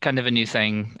need kind of a new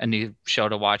thing, a new show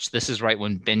to watch. This is right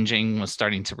when binging was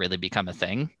starting to really become a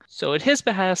thing. So at his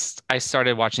behest, I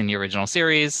started watching the original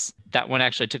series. That one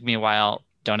actually took me a while.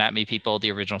 Don't at me, people.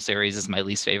 The original series is my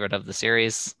least favorite of the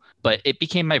series. But it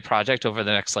became my project over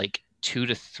the next like 2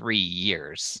 to 3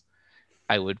 years.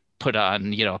 I would put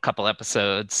on, a couple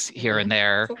episodes here and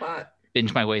there,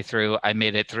 binge my way through. I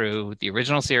made it through the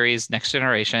original series, Next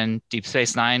Generation, Deep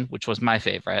Space Nine, which was my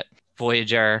favorite,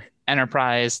 Voyager,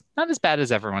 Enterprise, not as bad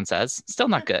as everyone says. Still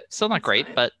not good. Still not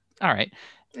great, but all right.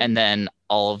 And then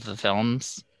all of the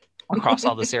films across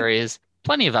all the series,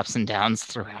 plenty of ups and downs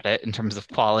throughout it in terms of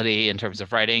quality, in terms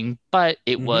of writing, but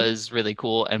it was really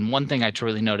cool. And one thing I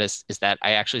truly noticed is that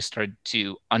I actually started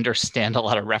to understand a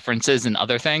lot of references and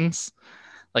other things.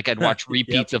 Like I'd watch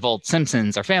repeats of old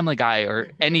Simpsons or Family Guy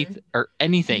or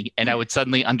anything, and I would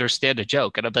suddenly understand a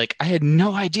joke, and I'd be like, I had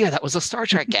no idea that was a Star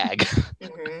Trek gag.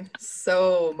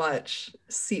 So much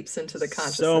seeps into the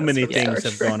consciousness. So many things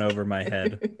have gone over my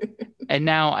head. And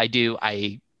now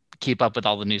I keep up with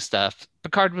all the new stuff.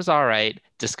 Picard was all right.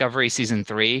 Discovery season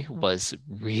 3 was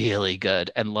really good,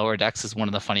 and Lower Decks is one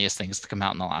of the funniest things to come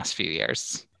out in the last few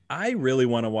years. I really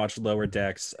want to watch Lower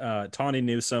Decks. Tawny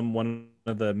Newsome, one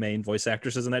of the main voice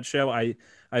actresses in that show, I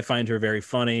find her very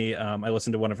funny. I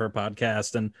listened to one of her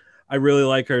podcasts, and I really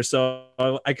like her. So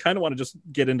I kind of want to just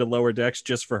get into Lower Decks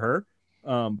just for her.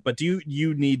 But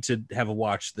you need to have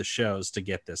watched the shows to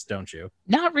get this, don't you?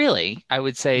 Not really. I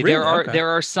would say really? there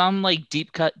are some like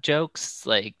deep cut jokes,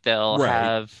 like they'll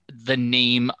have the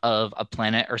name of a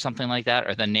planet or something like that,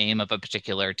 or the name of a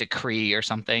particular decree or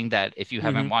something that if you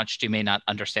haven't watched, you may not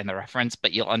understand the reference,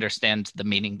 but you'll understand the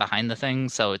meaning behind the thing.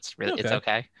 So it's really it's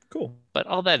okay. Cool. But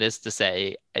all that is to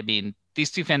say, I mean,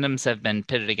 these two fandoms have been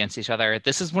pitted against each other.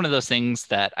 This is one of those things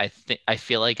that I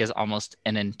feel like is almost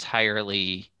an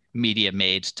entirely media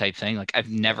made type thing. Like I've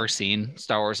never seen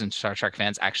Star Wars and Star Trek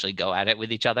fans actually go at it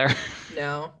with each other.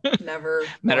 No, never.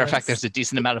 Matter of fact, there's a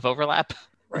decent amount of overlap.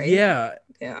 Right? Yeah.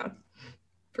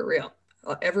 For real.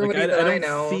 Everybody that I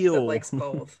know that likes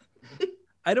both.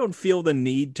 I don't feel the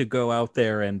need to go out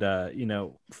there and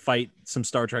fight some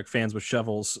Star Trek fans with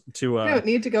shovels to You don't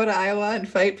need to go to Iowa and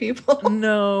fight people.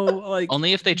 no, like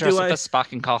Only if they dress up as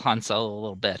Spock and call Han Solo a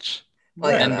little bitch.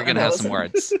 Well, yeah, Then we're gonna have some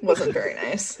words. Wasn't very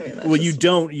nice. I mean, well, you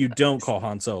don't call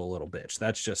Han Solo a little bitch.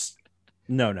 That's just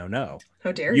no.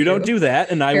 How dare you? You don't do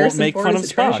that, and I Harrison won't make Ford fun of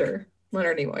is a Spock. treasure.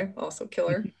 Leonard Nimoy, also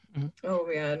killer. Oh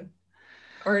man.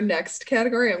 Our next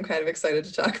category I'm kind of excited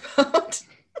to talk about.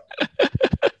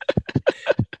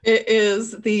 It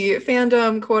is the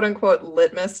fandom quote unquote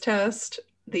litmus test.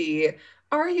 The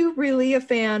are you really a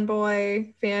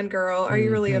fanboy, fangirl? Are you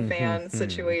really a fan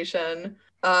situation?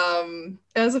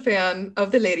 As a fan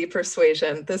of the lady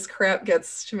persuasion, this crap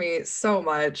gets to me so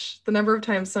much. The number of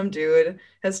times some dude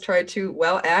has tried to,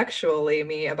 well, actually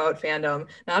me about fandom,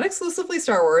 not exclusively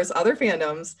Star Wars, other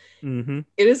fandoms.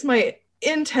 It is my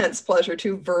intense pleasure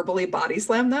to verbally body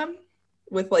slam them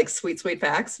with like sweet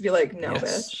facts. Be like, no, Yes.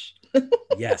 bitch.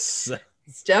 Yes.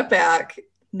 Step back.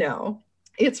 No.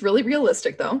 It's really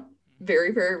realistic though.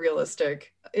 Very, very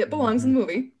realistic. It belongs in the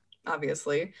movie,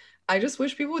 obviously. I just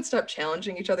wish people would stop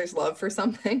challenging each other's love for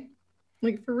something.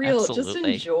 Like, for real, just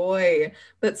Absolutely. enjoy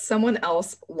that someone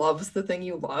else loves the thing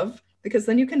you love, because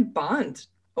then you can bond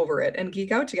over it and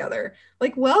geek out together.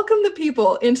 Like, welcome the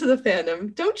people into the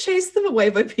fandom. Don't chase them away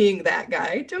by being that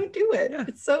guy. Don't do it. Yeah.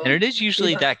 It's so... And it is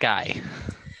usually that guy.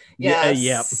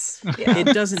 Yes. Yeah. It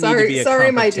doesn't need to be a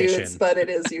sorry, my competition. dudes, but it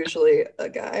is usually a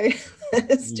guy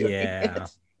that is doing it.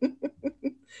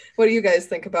 What do you guys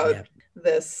think about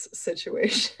this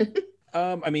situation?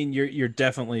 I mean, you're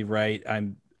definitely right.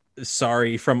 I'm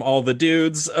sorry from all the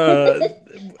dudes.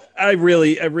 I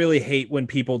really hate when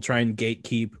people try and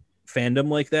gatekeep fandom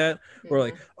like that. We're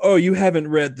like, oh, you haven't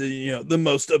read the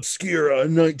most obscure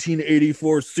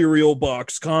 1984 cereal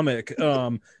box comic.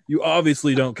 You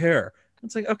obviously don't care.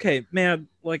 It's like, okay, man,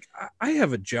 like I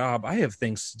have a job. I have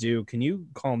things to do. Can you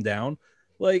calm down?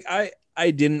 Like I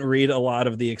didn't read a lot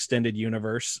of the extended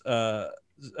universe,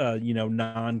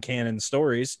 non-canon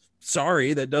stories.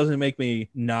 Sorry, that doesn't make me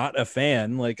not a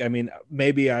fan. Like, I mean,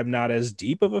 maybe I'm not as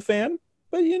deep of a fan,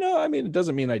 but I mean, it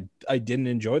doesn't mean I didn't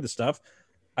enjoy the stuff.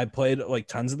 I played like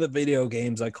tons of the video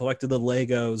games. I collected the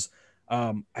Legos.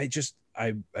 I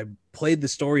played the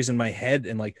stories in my head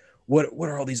and like, what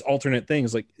are all these alternate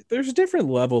things? Like, there's different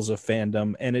levels of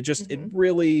fandom, and it just it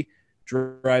really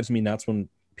drives me nuts when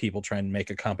people try and make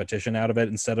a competition out of it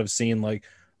instead of seeing like,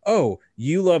 oh,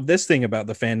 you love this thing about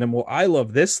the fandom, well, I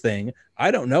love this thing,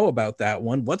 I don't know about that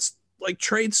one, let's like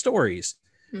trade stories.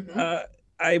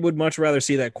 I would much rather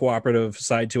see that cooperative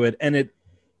side to it, and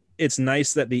it's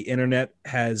nice that the internet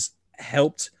has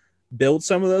helped build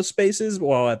some of those spaces,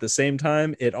 while at the same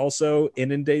time it also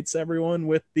inundates everyone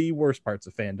with the worst parts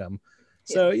of fandom.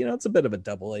 So it's a bit of a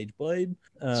double-edged blade.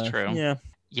 It's true.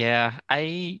 Yeah,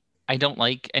 I don't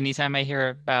like anytime I hear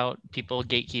about people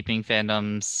gatekeeping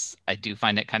fandoms. I do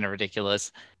find it kind of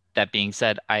ridiculous. That being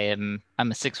said, I'm a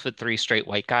 6'3" straight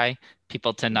white guy.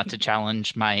 People tend not to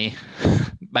challenge my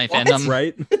fandom,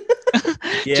 right?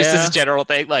 Just as a general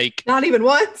thing, like not even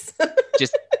once.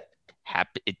 Just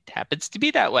it happens to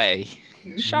be that way.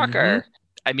 Shocker.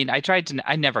 I mean,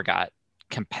 I never got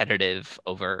competitive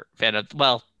over fandom.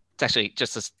 Well, it's actually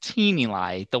just a teeny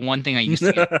lie. The one thing I used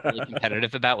to get really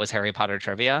competitive about was Harry Potter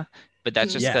trivia, but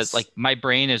that's just because like my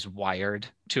brain is wired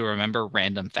to remember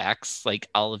random facts. Like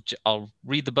I'll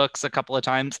read the books a couple of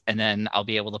times and then I'll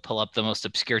be able to pull up the most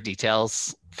obscure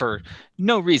details for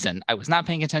no reason. I was not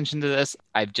paying attention to this.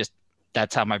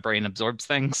 That's how my brain absorbs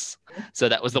things. So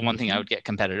that was the one thing I would get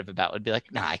competitive about. Would be like,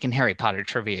 nah, I can Harry Potter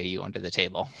trivia you under the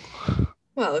table.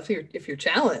 Well, if you're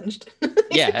challenged.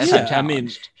 Yeah, if I'm challenged. I mean,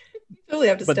 you totally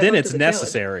have to. But then it's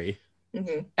necessary.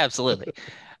 Absolutely.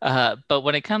 But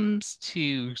when it comes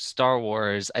to Star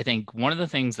Wars, I think one of the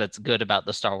things that's good about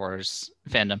the Star Wars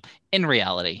fandom, in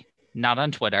reality, not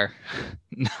on Twitter,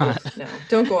 no,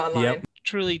 don't go online.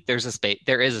 Truly, there is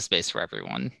a space for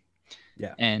everyone.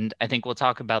 Yeah. And I think we'll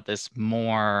talk about this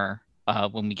more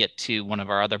when we get to one of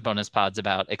our other bonus pods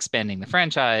about expanding the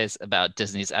franchise, about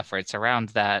Disney's efforts around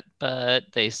that, but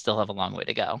they still have a long way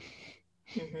to go.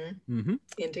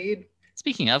 Indeed.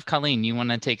 Speaking of, Colleen, you want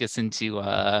to take us into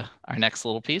our next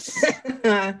little piece?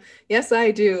 Yes, I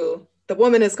do. The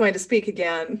woman is going to speak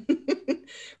again.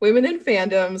 Women in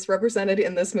fandoms, represented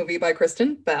in this movie by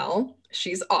Kristen Bell.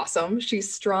 She's awesome.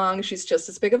 She's strong. She's just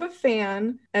as big of a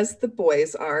fan as the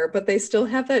boys are, but they still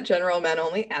have that general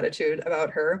men-only attitude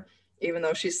about her, even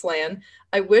though she's slaying.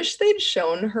 I wish they'd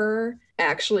shown her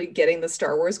actually getting the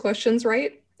Star Wars questions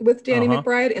right with Danny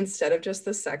McBride instead of just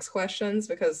the sex questions,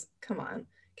 because, come on.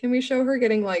 Can we show her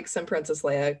getting, like, some Princess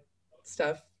Leia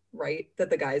stuff right that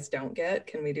the guys don't get?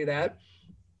 Can we do that?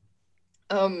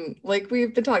 Like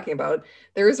we've been talking about,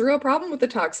 there is a real problem with the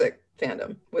toxic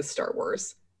fandom with Star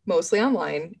Wars, mostly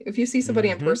online. If you see somebody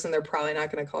in person, they're probably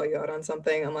not going to call you out on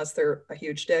something unless they're a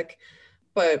huge dick.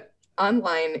 But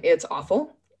online, it's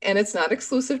awful. And it's not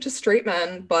exclusive to straight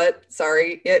men, but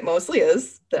sorry, it mostly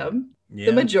is them. Yeah.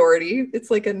 The majority, it's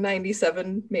like a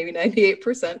 97, maybe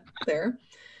 98% there.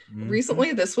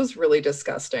 Recently, this was really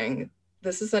disgusting.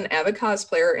 This is an avid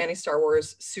cosplayer, anti-Star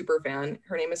Wars super fan.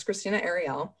 Her name is Christina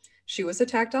Ariel. She was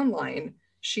attacked online.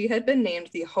 She had been named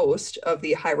the host of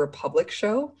the High Republic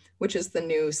show, which is the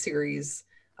new series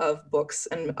of books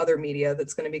and other media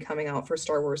that's going to be coming out for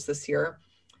Star Wars this year.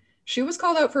 She was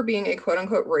called out for being a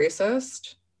quote-unquote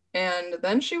racist, and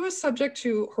then she was subject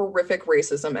to horrific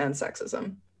racism and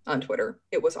sexism on Twitter.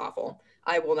 It was awful.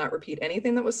 I will not repeat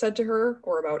anything that was said to her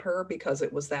or about her because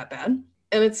it was that bad.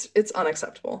 And it's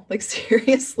unacceptable. Like,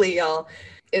 seriously, y'all,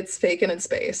 it's fake and in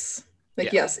space.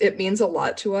 Like, yes, it means a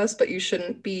lot to us, but you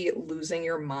shouldn't be losing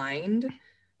your mind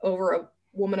over a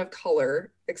woman of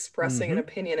color expressing an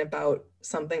opinion about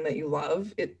something that you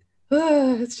love.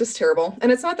 It's just terrible.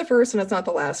 And it's not the first and it's not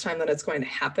the last time that it's going to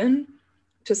happen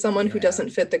to someone who doesn't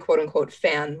fit the quote unquote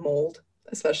fan mold,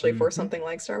 especially for something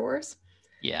like Star Wars.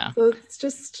 Yeah. So it's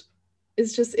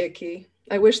just icky.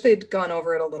 I wish they'd gone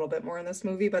over it a little bit more in this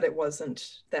movie, but it wasn't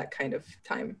that kind of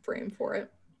time frame for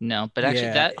it. No, but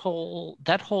actually that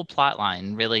whole plot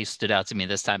line really stood out to me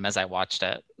this time as I watched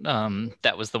it.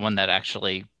 That was the one that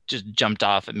actually just jumped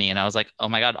off at me, and I was like, oh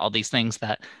my God, all these things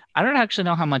that I don't actually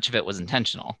know how much of it was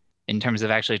intentional in terms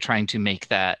of actually trying to make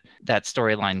that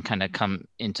storyline kind of come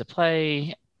into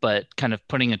play, but kind of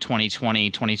putting a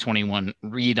 2020, 2021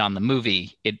 read on the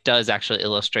movie, it does actually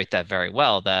illustrate that very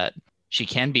well, that she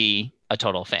can be a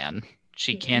total fan.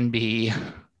 She can be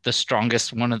the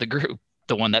strongest one of the group.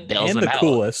 The one that bails them out.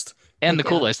 And the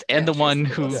coolest. And the one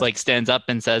who like stands up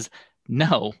and says,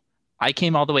 no, I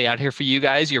came all the way out here for you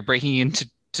guys. You're breaking into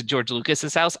George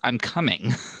Lucas's house. I'm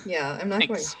coming. Yeah, I'm not like,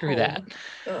 going screw home.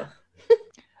 That.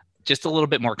 Just a little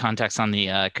bit more context on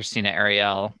the Christina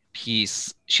Ariel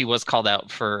piece. She was called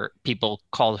out for, people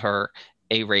called her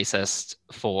a racist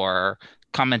for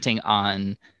commenting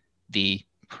on the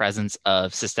presence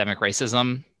of systemic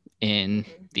racism in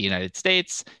the United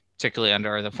States, particularly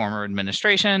under the former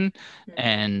administration,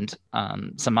 and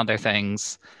some other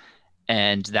things.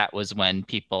 And that was when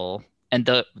people,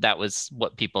 that was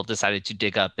what people decided to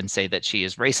dig up and say that she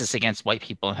is racist against white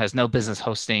people and has no business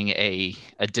hosting a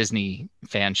Disney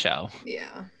fan show.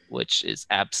 Yeah. Which is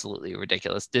absolutely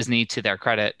ridiculous. Disney, to their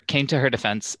credit, came to her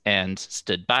defense and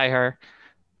stood by her.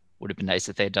 Would have been nice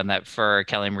if they had done that for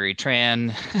Kelly Marie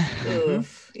Tran.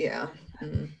 Yeah.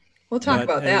 We'll talk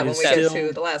about that when we get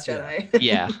to The Last Jedi.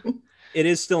 Yeah. It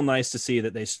is still nice to see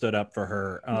that they stood up for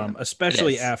her,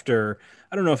 especially after,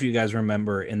 I don't know if you guys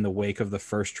remember in the wake of the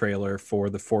first trailer for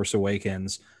The Force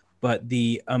Awakens, but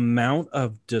the amount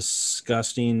of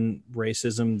disgusting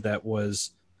racism that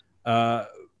was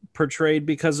portrayed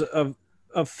because of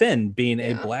Finn being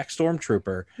a black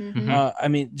stormtrooper. I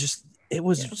mean, just, it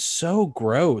was so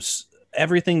gross.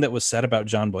 Everything that was said about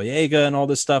John Boyega and all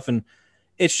this stuff. And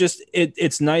it's just,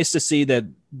 it's nice to see that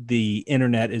the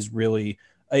internet is really,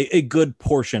 a good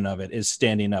portion of it is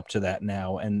standing up to that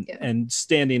now and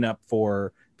standing up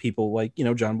for people like, you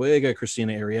know, John Boyega,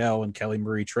 Christina Ariel, and Kelly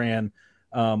Marie Tran.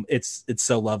 It's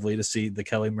so lovely to see the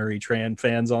Kelly Marie Tran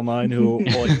fans online who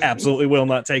absolutely will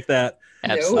not take that.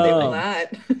 Absolutely. No, they will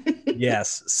not.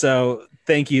 Yes. So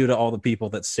thank you to all the people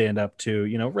that stand up to,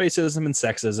 you know, racism and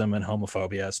sexism and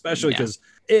homophobia, especially because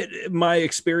my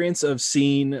experience of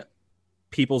seeing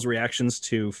people's reactions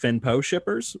to Finn Poe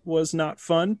shippers was not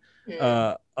fun.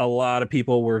 A lot of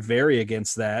people were very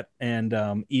against that,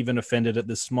 and even offended at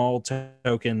the small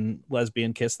token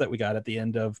lesbian kiss that we got at the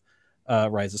end of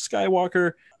Rise of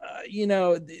Skywalker. You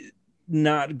know,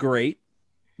 not great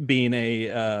being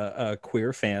a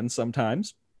queer fan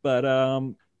sometimes, but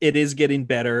it is getting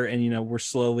better, and you know, we're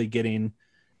slowly getting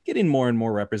more and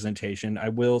more representation. I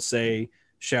will say,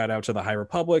 shout out to the High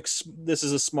Republics. This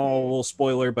is a small little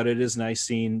spoiler, but it is nice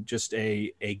seeing just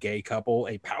a gay couple,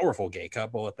 a powerful gay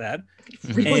couple at that.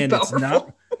 Really and powerful.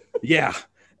 It's not,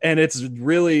 and it's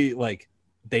really like,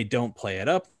 they don't play it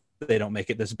up. They don't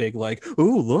make it this big, like,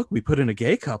 oh, look, we put in a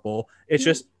gay couple. It's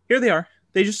just, here they are.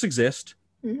 They just exist.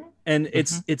 And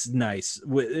it's nice.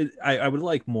 I would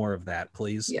like more of that,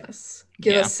 please. Yes.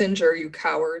 Give us Singer, you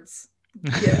cowards.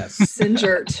 Yes.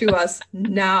 Singer to us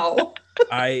now.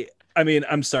 I mean,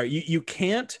 I'm sorry. You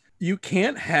can't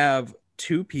have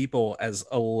two people as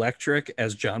electric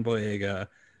as John Boyega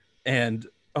and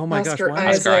Oscar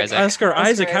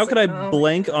Isaac. How could I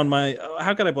blank on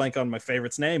my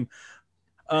favorite's name?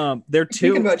 They're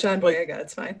two. Thinking about John like, Boyega,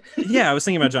 it's fine. yeah, I was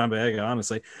thinking about John Boyega,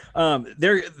 honestly.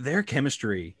 Their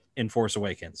chemistry in Force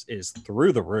Awakens is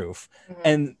through the roof. Mhm.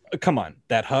 And come on,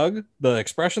 that hug, the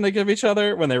expression they give each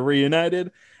other when they're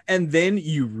reunited, and then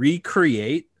you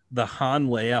recreate the Han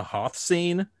Leia Hoth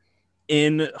scene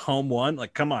in Home One.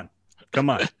 Like, come on.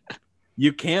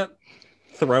 You can't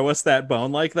throw us that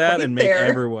bone like that Right and make there.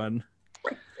 everyone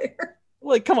There.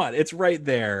 like, come on, it's right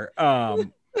there.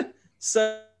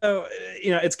 So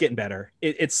it's getting better.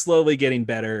 It's slowly getting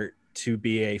better to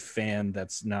be a fan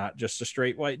that's not just a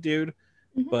straight white dude.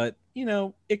 Mhm. But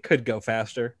it could go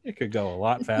faster. It could go a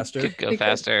lot faster. Could go It could.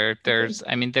 faster.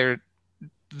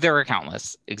 There are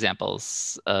countless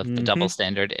examples of the double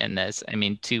standard in this. I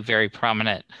mean, two very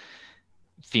prominent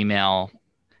female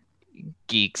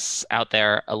geeks out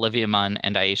there, Olivia Munn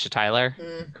and Aisha Tyler,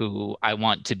 Mm. who I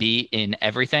want to be in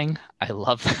everything. I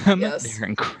love them. Yes. They're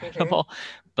incredible.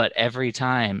 But every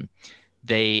time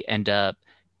they end up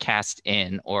cast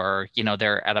in, or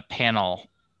they're at a panel,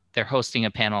 they're hosting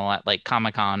a panel at like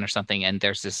Comic-Con or something, and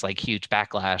there's this like huge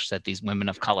backlash that these women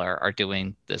of color are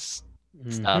doing this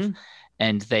stuff,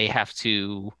 and they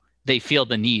feel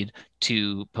the need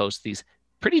to post these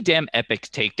pretty damn epic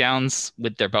takedowns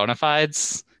with their bona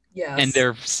fides. Yes. And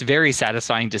they're very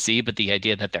satisfying to see, but the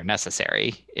idea that they're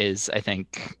necessary is, I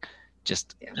think,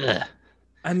 just ugh.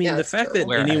 I mean, Yeah, the it's fact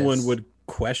terrible. that anyone Whereas- would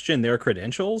question their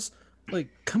credentials, like,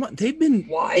 come on, they've been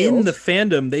Wild. in the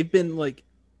fandom. They've been like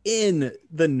in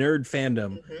the nerd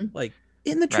fandom, Mhm. like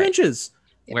in the Right. trenches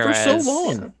for so Whereas- long.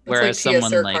 Yeah. It's Whereas Tia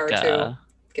someone Sircar, like too,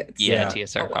 gets Tia a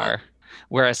Sircar. lot.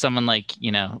 Whereas someone like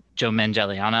Joe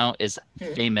Manganiello is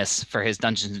Hmm. famous for his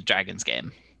Dungeons and Dragons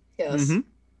game, Yes. Mhm.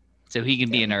 so he can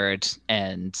be Yeah. a nerd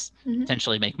and Mhm.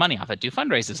 potentially make money off it, do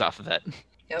fundraisers off of it.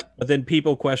 But then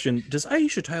people question, does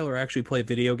Aisha Tyler actually play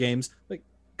video games? Like,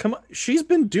 come on, she's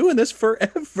been doing this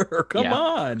forever. Come Yeah.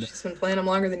 on. She's been playing them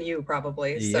longer than you,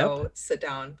 probably. So sit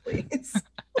down, please.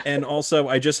 And also,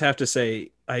 I just have to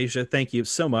say, Aisha, thank you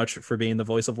so much for being the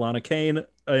voice of Lana Kane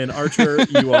in Archer.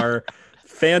 You are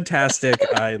fantastic.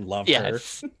 I love her.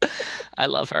 Yes, I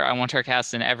love her. I want her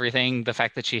cast in everything. The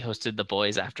fact that she hosted the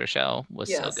Boys after show was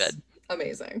so Yes. good.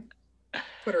 Amazing.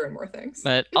 Put her in more things.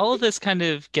 But all of this kind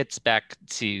of gets back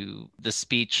to the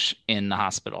speech in the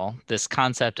hospital, this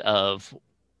concept of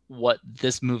what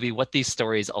this movie, what these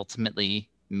stories ultimately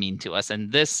mean to us.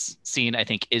 And this scene, I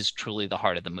think, is truly the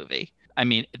heart of the movie. I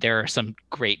mean, there are some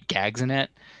great gags in it,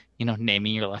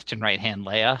 naming your left and right hand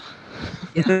Leia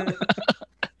Yeah.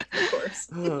 Of course.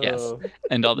 Yes.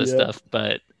 and all this Yeah. stuff.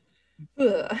 But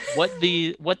Ugh. what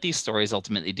these stories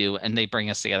ultimately do, and they bring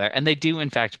us together, and they do in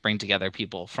fact bring together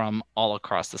people from all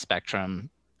across the spectrum.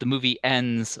 The movie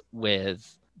ends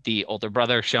with the older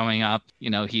brother showing up.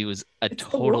 He was a It's the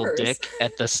total wars. dick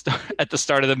at the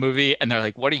start of the movie, and they're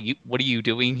like, what are you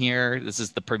doing here? This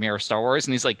is the premiere of Star Wars.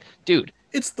 And he's like, dude,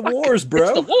 It's the fuck, wars, bro.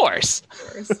 it's the wars. Of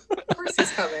course. Of course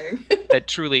he's coming. That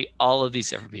truly all of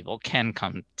these different people can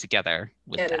come together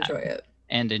with And that enjoy it.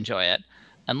 and enjoy it.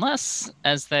 Unless,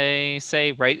 as they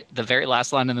say right the very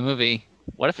last line in the movie,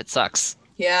 what if it sucks?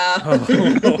 Yeah.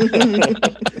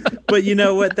 But you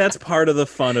know what? That's part of the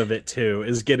fun of it too,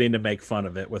 is getting to make fun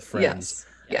of it with friends.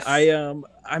 Yes. Yes.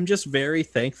 I'm just very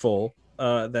thankful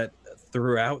that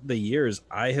throughout the years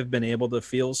I have been able to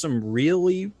feel some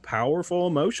really powerful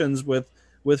emotions with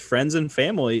friends and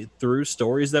family through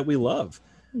stories that we love.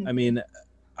 I mean,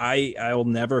 I'll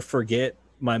never forget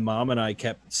my mom and I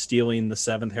kept stealing the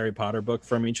 7th Harry Potter book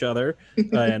from each other,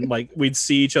 and like we'd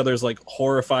see each other's like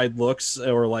horrified looks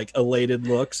or like elated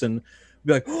looks and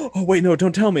be like, oh wait, no,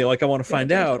 don't tell me, like I want to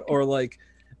find out. Or like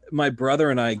my brother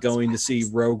and I going to see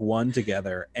Rogue One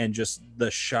together and just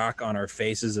the shock on our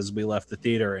faces as we left the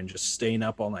theater and just staying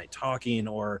up all night talking.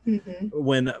 Or Mhm.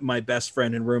 when my best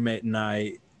friend and roommate and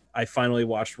I finally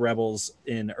watched Rebels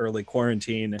in early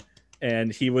quarantine,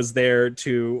 and he was there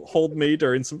to hold me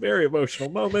during some very emotional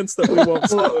moments that we won't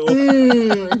spoil.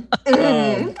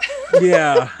 Mm.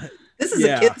 Yeah. This is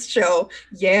yeah. a kids show.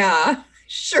 Yeah.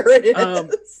 Sure it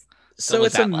is. So was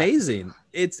it's that last. amazing.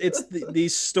 It's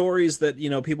these stories that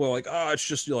people are like, oh, it's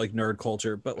just like nerd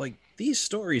culture, but like these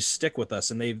stories stick with us,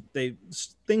 and they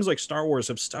things like Star Wars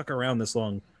have stuck around this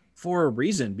long for a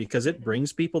reason, because it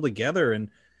brings people together, and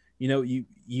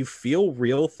you feel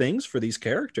real things for these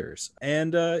characters.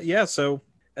 And so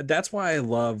that's why I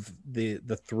love the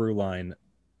through line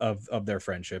of their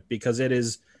friendship, because it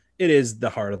is the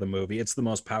heart of the movie. It's the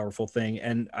most powerful thing,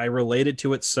 and I related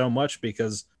to it so much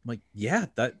because I'm like, yeah,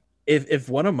 that if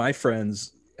one of my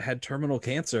friends had terminal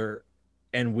cancer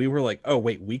and we were like, oh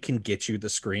wait, we can get you the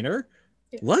screener,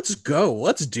 let's go,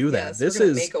 let's do that. Yes, This we're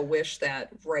gonna is make a wish that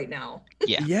right now.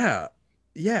 Yeah. yeah.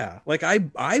 Yeah, like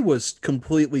I was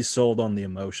completely sold on the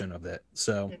emotion of it.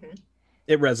 So Mhm.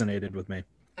 it resonated with me.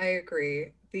 I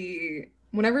agree.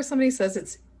 Whenever somebody says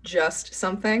it's just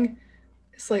something,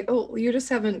 it's like, oh, you just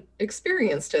haven't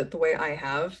experienced it the way I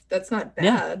have. That's not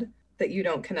Yeah. bad that you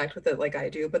don't connect with it like I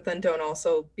do, but then don't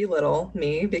also belittle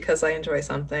me because I enjoy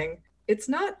something. It's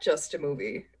not just a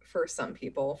movie for some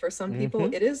people. For some people,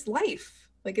 Mhm. it is life.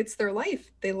 Like it's their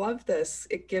life. They love this.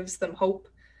 It gives them hope.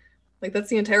 Like that's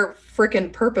the entire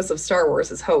freaking purpose of Star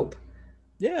Wars is hope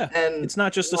Yeah. and It's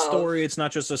not just a love. story, it's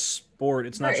not just a sport,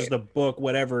 it's not just Right. a book,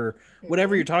 whatever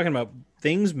Mhm. you're talking about.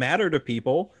 Things matter to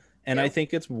people, and I Yep.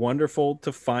 think it's wonderful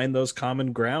to find those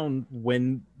common ground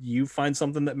when you find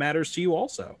something that matters to you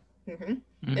also. hmm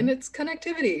And Mhm. it's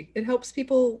connectivity. It helps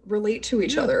people relate to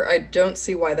each Yeah. other. I don't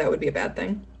see why that would be a bad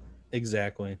thing.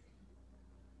 Exactly.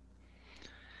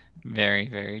 Very,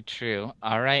 very true.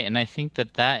 All right, and I think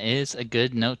that that is a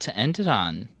good note to end it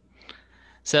on.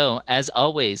 So, as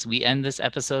always, we end this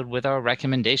episode with our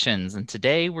recommendations. And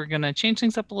today we're going to change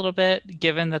things up a little bit,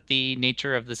 given that the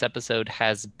nature of this episode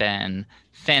has been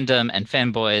fandom and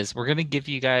fanboys. We're going to give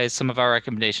you guys some of our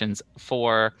recommendations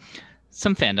for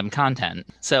some fandom content.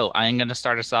 So, I'm going to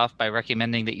start us off by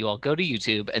recommending that you all go to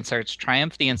YouTube and search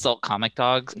Triumph the Insult Comic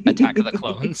Dogs Attack of the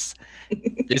Clones.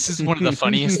 This is one of the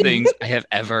funniest things I have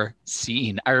ever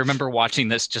seen. I remember watching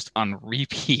this just on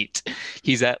repeat.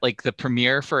 He's at like the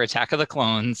premiere for Attack of the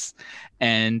Clones,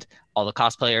 and all the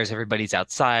cosplayers, everybody's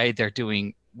outside. They're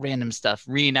doing random stuff,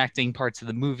 reenacting parts of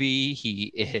the movie.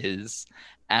 He is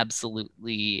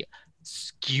absolutely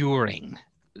skewering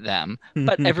them,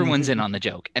 but everyone's in on the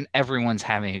joke and everyone's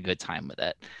having a good time with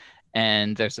it.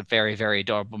 And there's a very, very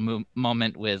adorable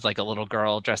moment with like a little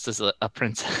girl dressed as a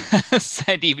princess,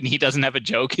 and even he doesn't have a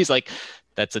joke. He's like,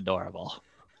 "That's adorable."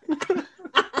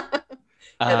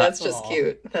 Yeah, that's Aw. just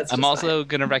cute. That's I'm just also fine.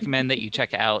 going to recommend that you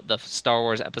check out the Star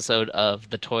Wars episode of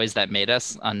The Toys That Made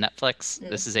Us on Netflix. Mm.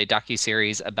 This is a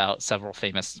docuseries about several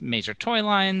famous major toy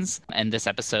lines, and this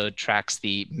episode tracks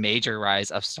the major rise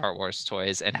of Star Wars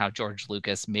toys and how George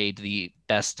Lucas made the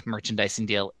best merchandising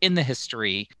deal in the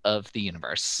history of the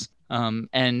universe.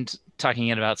 And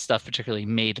talking about stuff particularly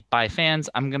made by fans,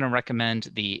 I'm going to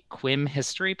recommend the Quim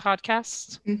History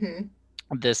podcast. hmm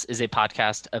This is a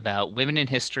podcast about women in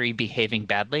history behaving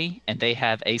badly, and they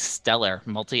have a stellar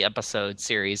multi-episode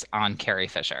series on Carrie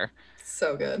Fisher.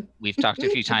 So good. We've talked a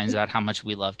few times about how much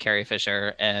we love Carrie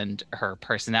Fisher and her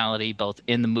personality, both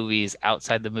in the movies,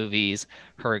 outside the movies,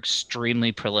 her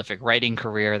extremely prolific writing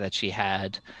career that she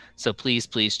had. So please,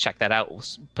 please check that out. We'll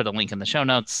put a link in the show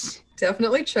notes.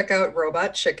 Definitely check out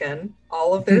Robot Chicken,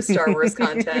 all of their Star Wars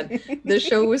content. This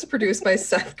show was produced by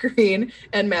Seth Green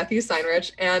and Matthew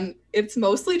Steinrich, and it's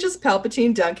mostly just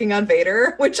Palpatine dunking on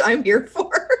Vader, which I'm here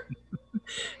for.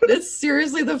 It's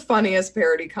seriously the funniest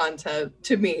parody content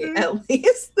to me, at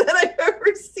least, that I've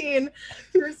ever seen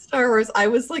for Star Wars. I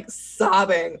was like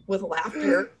sobbing with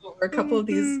laughter over a couple of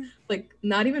these, like,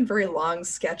 not even very long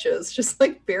sketches, just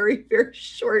like very, very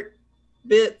short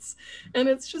bits. And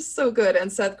it's just so good.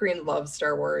 And Seth Green loves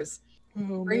Star Wars.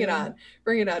 Bring it on.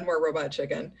 Bring it on, more Robot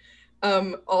Chicken.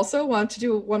 Also want to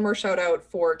do one more shout out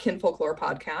for Kin Folklore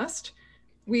podcast.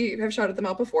 We have shouted them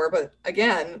out before, but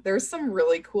again, there's some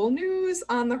really cool news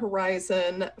on the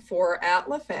horizon for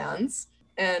Atla fans.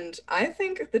 And I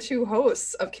think the two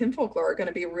hosts of Kin Folklore are going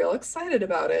to be real excited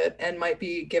about it and might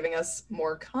be giving us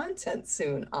more content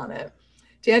soon on it.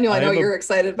 Daniel, I know you're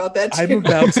excited about that too. I'm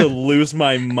about to lose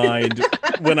my mind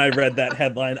when I read that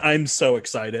headline. I'm so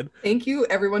excited. Thank you,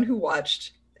 everyone who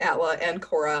watched Atla and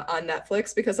Korra on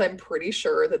Netflix, because I'm pretty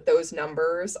sure that those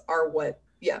numbers are what.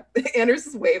 Yeah, Anders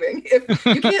is waving. If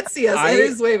you can't see us,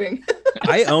 Anders is waving.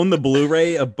 I own the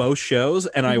Blu-ray of both shows,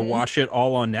 and I Mhm. watch it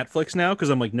all on Netflix now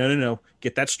because I'm like, no,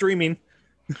 get that streaming.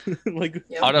 Like, Yep.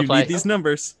 you Autoplay. need these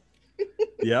numbers.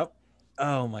 Yep.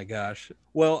 Oh my gosh.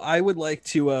 Well, I would like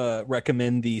to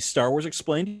recommend the Star Wars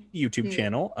Explained YouTube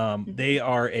channel. They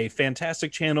are a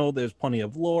fantastic channel. There's plenty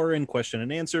of lore and question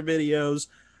and answer videos.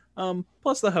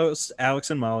 Plus the hosts,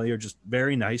 Alex and Molly, are just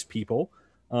very nice people.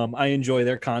 I enjoy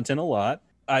their content a lot.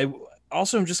 I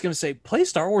also am just going to say, play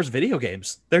Star Wars video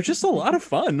games. They're just a lot of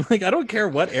fun. Like, I don't care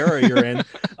what era you're in.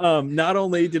 Not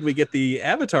only did we get the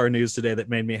Avatar news today that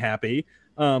made me happy,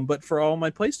 but for all my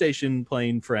PlayStation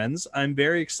playing friends, I'm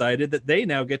very excited that they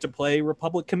now get to play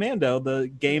Republic Commando, the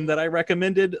game that I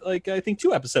recommended, like, I think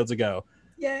 2 episodes ago.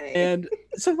 Yay. And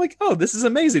so I'm like, oh, this is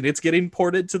amazing. It's getting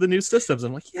ported to the new systems.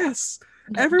 I'm like, yes,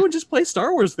 everyone just play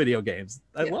Star Wars video games.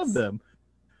 I love them.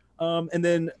 And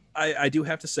then I do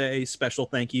have to say special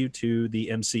thank you to the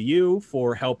MCU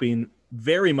for helping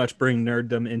very much bring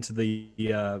nerddom into the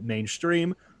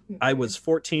mainstream. I was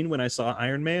 14 when I saw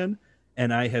Iron Man,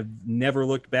 and I have never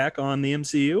looked back on the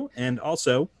MCU. And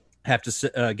also have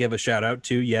to give a shout out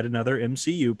to yet another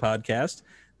MCU podcast.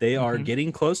 They are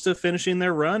getting close to finishing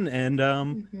their run,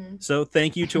 and so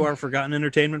thank you to our Forgotten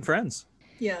Entertainment friends.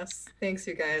 Yes, thanks,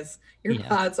 you guys. Your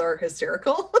pods are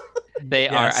hysterical. They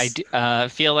are. I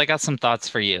feel I got some thoughts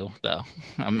for you, though.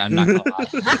 I'm not gonna lie.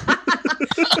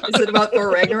 Is it about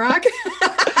Thor Ragnarok?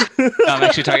 No, I'm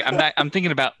actually talking. I'm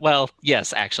thinking about. Well,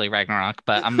 yes, actually Ragnarok,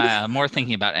 but I'm more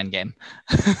thinking about Endgame.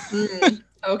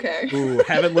 Okay. Ooh,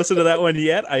 haven't listened to that one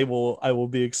yet. I will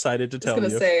be excited to tell you. I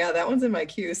was gonna say, yeah, that one's in my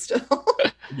queue still.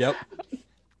 Yep.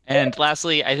 And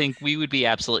lastly, I think we would be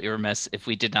absolutely remiss if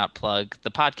we did not plug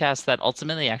the podcast that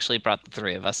ultimately actually brought the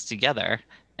three of us together,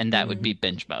 and that would be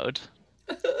Binge Mode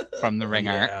from The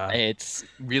Ringer. Yeah. It's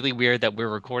really weird that we're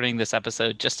recording this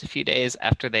episode just a few days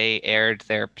after they aired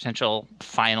their potential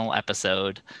final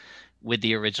episode with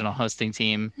the original hosting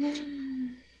team.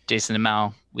 Jason and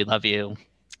Mel, we love you.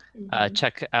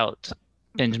 Check out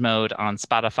Binge Mode on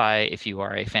Spotify if you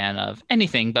are a fan of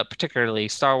anything, but particularly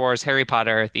Star Wars, Harry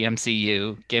Potter, the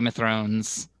MCU, Game of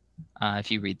Thrones,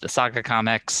 if you read the Saga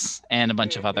comics, and a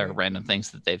bunch of other random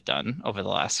things that they've done over the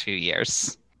last few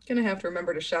years. Gonna have to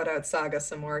remember to shout out Saga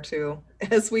some more too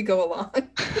as we go along.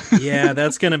 Yeah,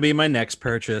 that's gonna be my next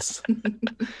purchase.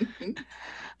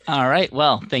 All right.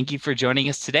 Well, thank you for joining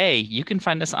us today. You can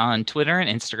find us on Twitter and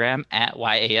Instagram at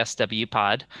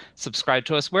YASWpod. Subscribe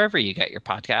to us wherever you get your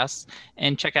podcasts,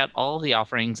 and check out all the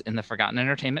offerings in the Forgotten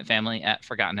Entertainment family at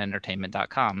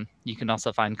ForgottenEntertainment.com. You can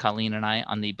also find Colleen and I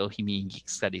on the Bohemian Geek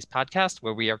Studies podcast,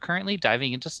 where we are currently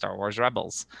diving into Star Wars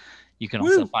Rebels. You can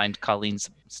also find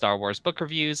Colleen's Star Wars book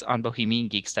reviews on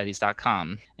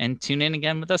BohemianGeekStudies.com. And tune in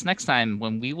again with us next time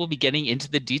when we will be getting into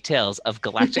the details of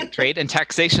galactic trade and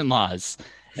taxation laws.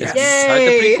 As we start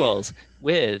the prequels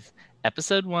with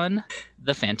Episode 1,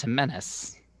 The Phantom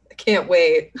Menace. I can't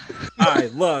wait. I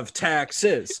love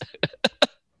taxes.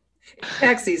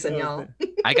 Tax season, y'all.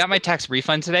 I got my tax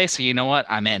refund today, so you know what?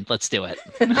 I'm in. Let's do it.